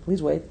 Hashem,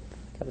 please wait,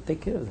 I've got to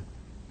take care of them.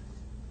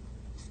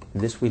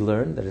 In this we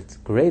learn that it's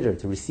greater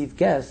to receive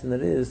guests than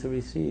it is to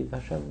receive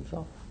Hashem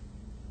himself.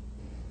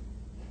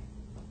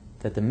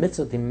 That the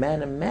mitzvot in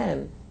man and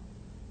man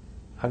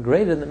are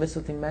greater than the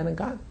mitzvah between man and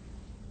God.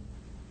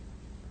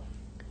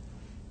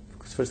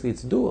 Because firstly,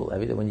 it's dual.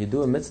 When you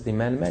do a mitzvah between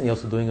man and man, you're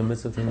also doing a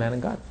mitzvah between man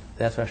and God.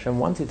 That's what Hashem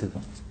wants you to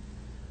do.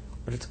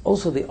 But it's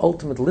also the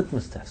ultimate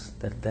litmus test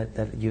that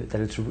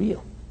it's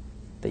real,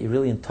 that you're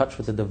really in touch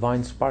with the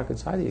divine spark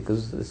inside of you,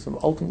 because it's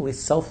ultimately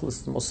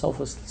selfless, the most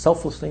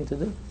selfless thing to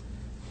do.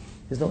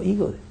 There's no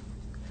ego there.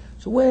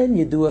 So when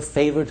you do a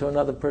favor to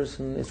another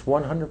person, it's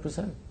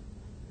 100%.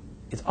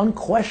 It's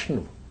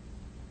unquestionable.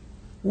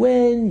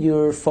 When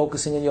you're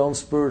focusing on your own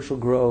spiritual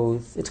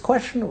growth, it's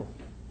questionable.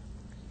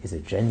 Is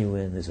it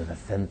genuine? Is it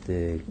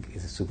authentic?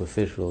 Is it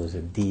superficial? Is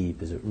it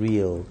deep? Is it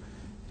real?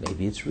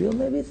 Maybe it's real,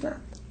 maybe it's not.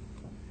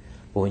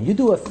 But when you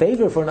do a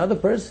favor for another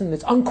person,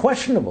 it's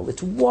unquestionable.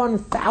 It's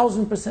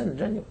 1,000%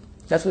 genuine.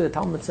 That's what the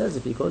Talmud says.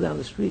 If you go down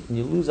the street and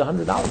you lose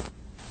 $100,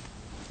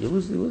 you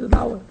lose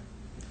 $1.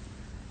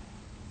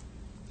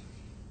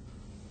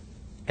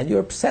 And you're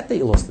upset that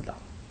you lost $1.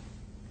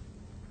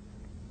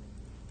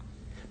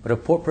 But a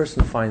poor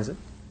person finds it,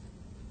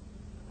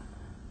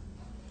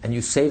 and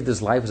you saved his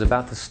life, was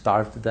about to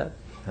starve to death,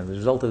 and as a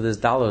result of this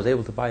 $1 was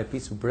able to buy a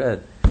piece of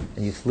bread,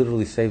 and you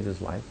literally saved his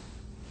life,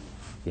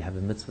 you have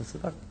a mitzvah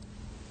tzedakah.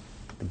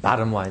 The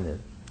bottom line is,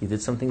 you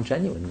did something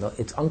genuine.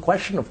 It's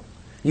unquestionable.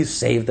 You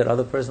saved that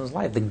other person's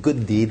life. The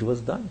good deed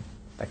was done.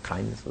 That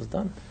kindness was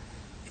done.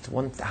 It's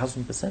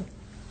 1,000%. So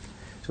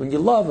when you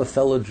love a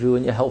fellow Jew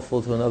and you're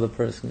helpful to another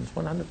person, it's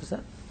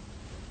 100%.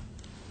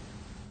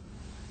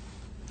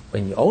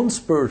 When you own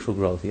spiritual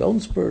growth, I'm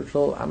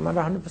not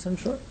 100%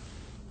 sure.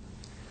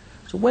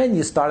 So when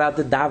you start out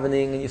the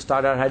davening and you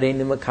start out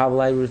Hareini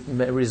Makabel, I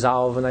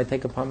resolve and I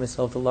take upon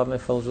myself to love my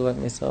fellow Jew like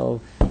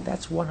myself,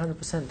 that's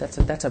 100%.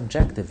 That's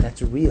objective.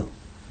 That's real.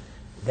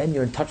 Then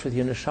you're in touch with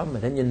your neshama.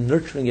 Then you're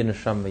nurturing your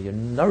neshama. You're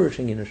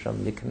nourishing your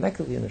neshama. You're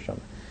connected with your neshama.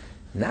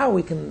 Now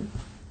we can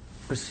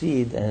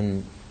proceed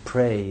and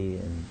pray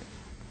and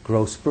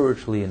grow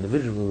spiritually,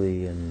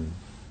 individually, and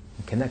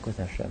connect with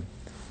Hashem.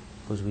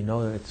 Because we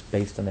know that it's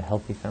based on a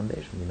healthy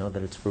foundation. We know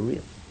that it's for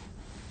real.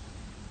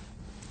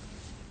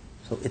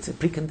 So it's a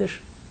precondition.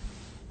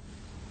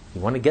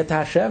 You want to get to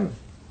Hashem?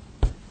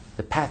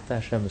 The path to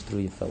Hashem is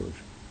through your fellow Jew,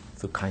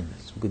 through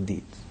kindness, good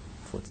deeds.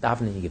 For it's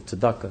davening, you give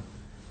tzedakah.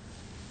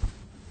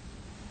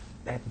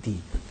 That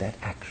deed, that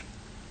action.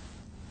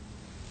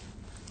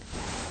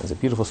 There's a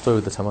beautiful story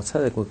with the Tzemach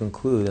Tzedek we'll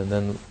conclude, and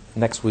then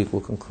next week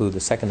we'll conclude the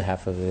second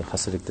half of the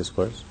Hasidic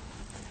discourse.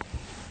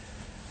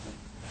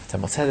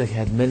 Tzemach Tzedek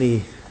had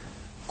many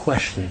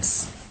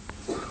questions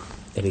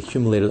that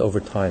accumulated over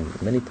time.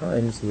 Many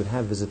times he would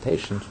have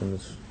visitations from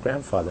his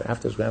grandfather.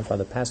 After his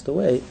grandfather passed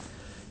away,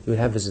 he would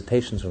have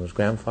visitations from his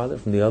grandfather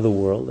from the other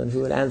world, and he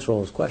would answer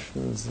all his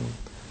questions.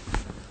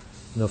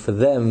 And, for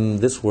them,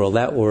 this world,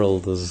 that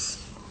world was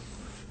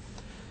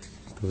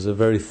a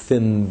very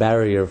thin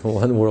barrier from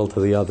one world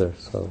to the other.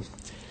 So,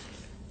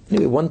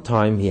 anyway, one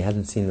time he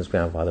hadn't seen his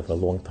grandfather for a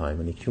long time,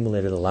 and he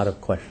accumulated a lot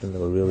of questions that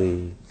were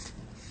really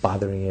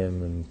bothering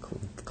him, and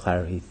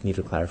he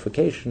needed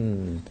clarification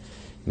in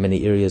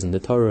many areas in the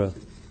Torah,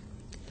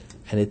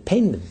 and it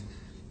pained him.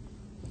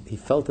 He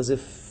felt as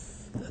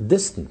if a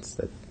distance,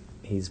 that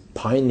he's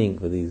pining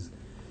for these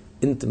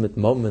intimate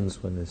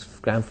moments when his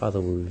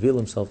grandfather will reveal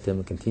himself to him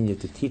and continue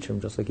to teach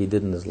him just like he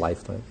did in his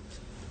lifetime.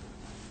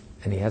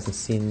 And he hasn't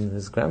seen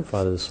his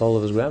grandfather, the soul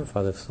of his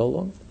grandfather, for so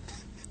long.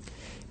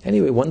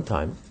 Anyway, one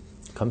time,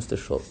 he comes to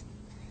Shul.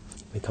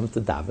 He comes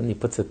to daven, he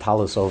puts the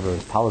talus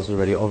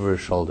already over his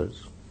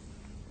shoulders.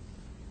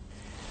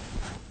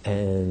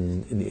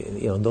 And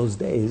in those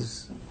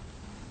days,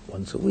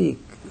 once a week,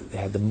 they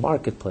had the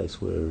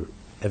marketplace where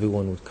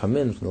everyone would come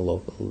in from the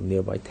local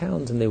nearby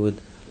towns, and there was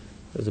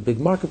a big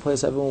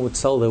marketplace, everyone would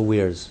sell their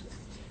wares.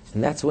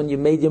 And that's when you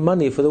made your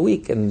money for the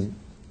week. And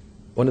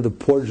one of the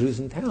poor Jews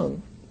in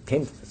town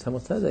came to the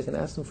Tzemach Tzedek and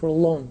asked him for a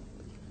loan.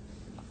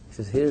 He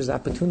says, here's the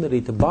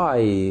opportunity to buy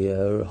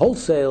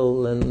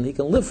wholesale, and he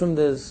can live from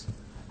this.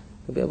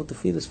 He'll be able to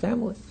feed his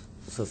family.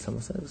 So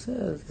Tzemach Tzedek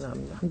says,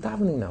 I'm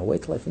davening now.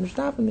 Wait till I finish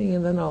davening,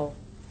 and then I'll...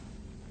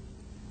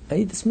 And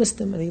he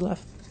dismissed him, and he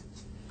left.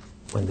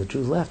 When the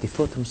Jew left, he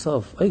thought to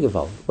himself,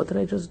 Oigevald, what did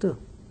I just do?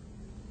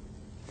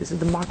 This is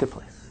the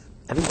marketplace.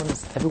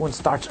 Everyone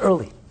starts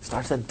early,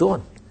 starts at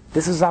dawn.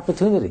 This is his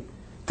opportunity.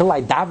 Till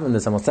I davened,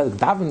 this Tzemach Tzedek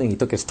davening, he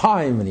took his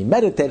time, and he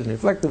meditated and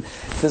reflected.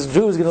 This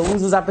Jew is going to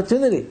lose his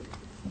opportunity.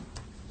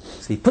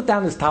 So he put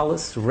down his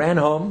talus, ran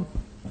home,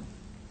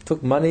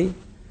 took money,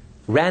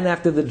 ran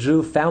after the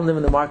Jew, found him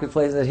in the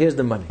marketplace, and said, here's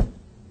the money.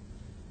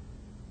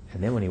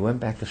 And then when he went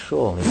back to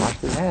shul and he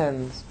washed his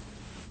hands,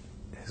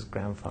 his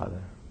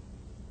grandfather,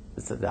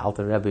 the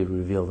Alter Rebbe,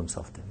 revealed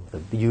himself to him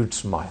with a huge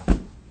smile.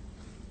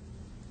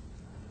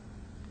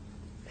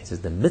 He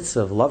says, the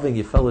mitzvah of loving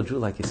your fellow Jew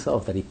like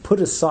yourself, that he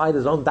put aside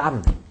his own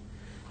davening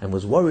and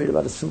was worried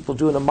about a simple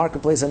Jew in a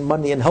marketplace and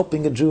money and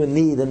helping a Jew in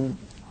need, and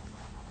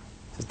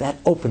he says, that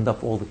opened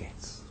up all the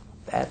gates.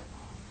 The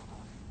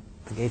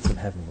gates of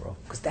heaven were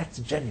open, because that's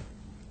genuine.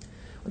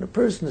 When a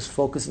person is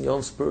focused on your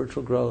own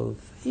spiritual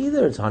growth,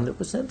 either it's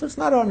 100% or it's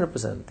not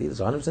 100%. Either it's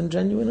 100%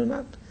 genuine or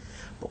not.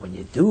 But when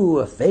you do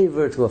a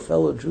favor to a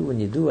fellow Jew, when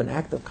you do an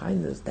act of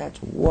kindness, that's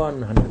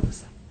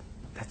 100%.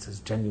 That's as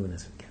genuine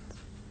as it gets.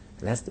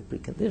 And that's the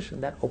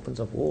precondition. That opens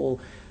up all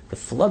the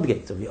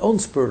floodgates of your own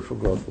spiritual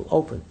growth will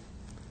open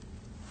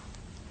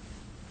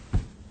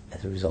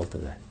as a result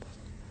of that.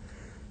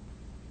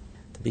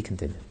 To be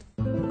continued.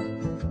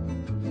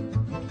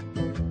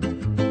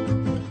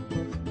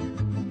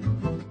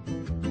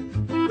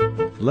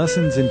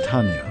 Lessons in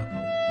Tanya,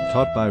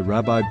 taught by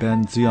Rabbi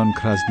Ben Zion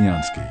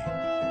Krasniansky.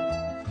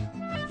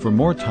 For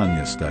more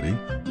Tanya study,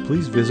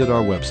 please visit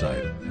our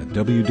website at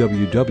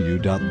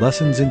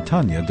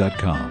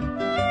www.lessonsintanya.com.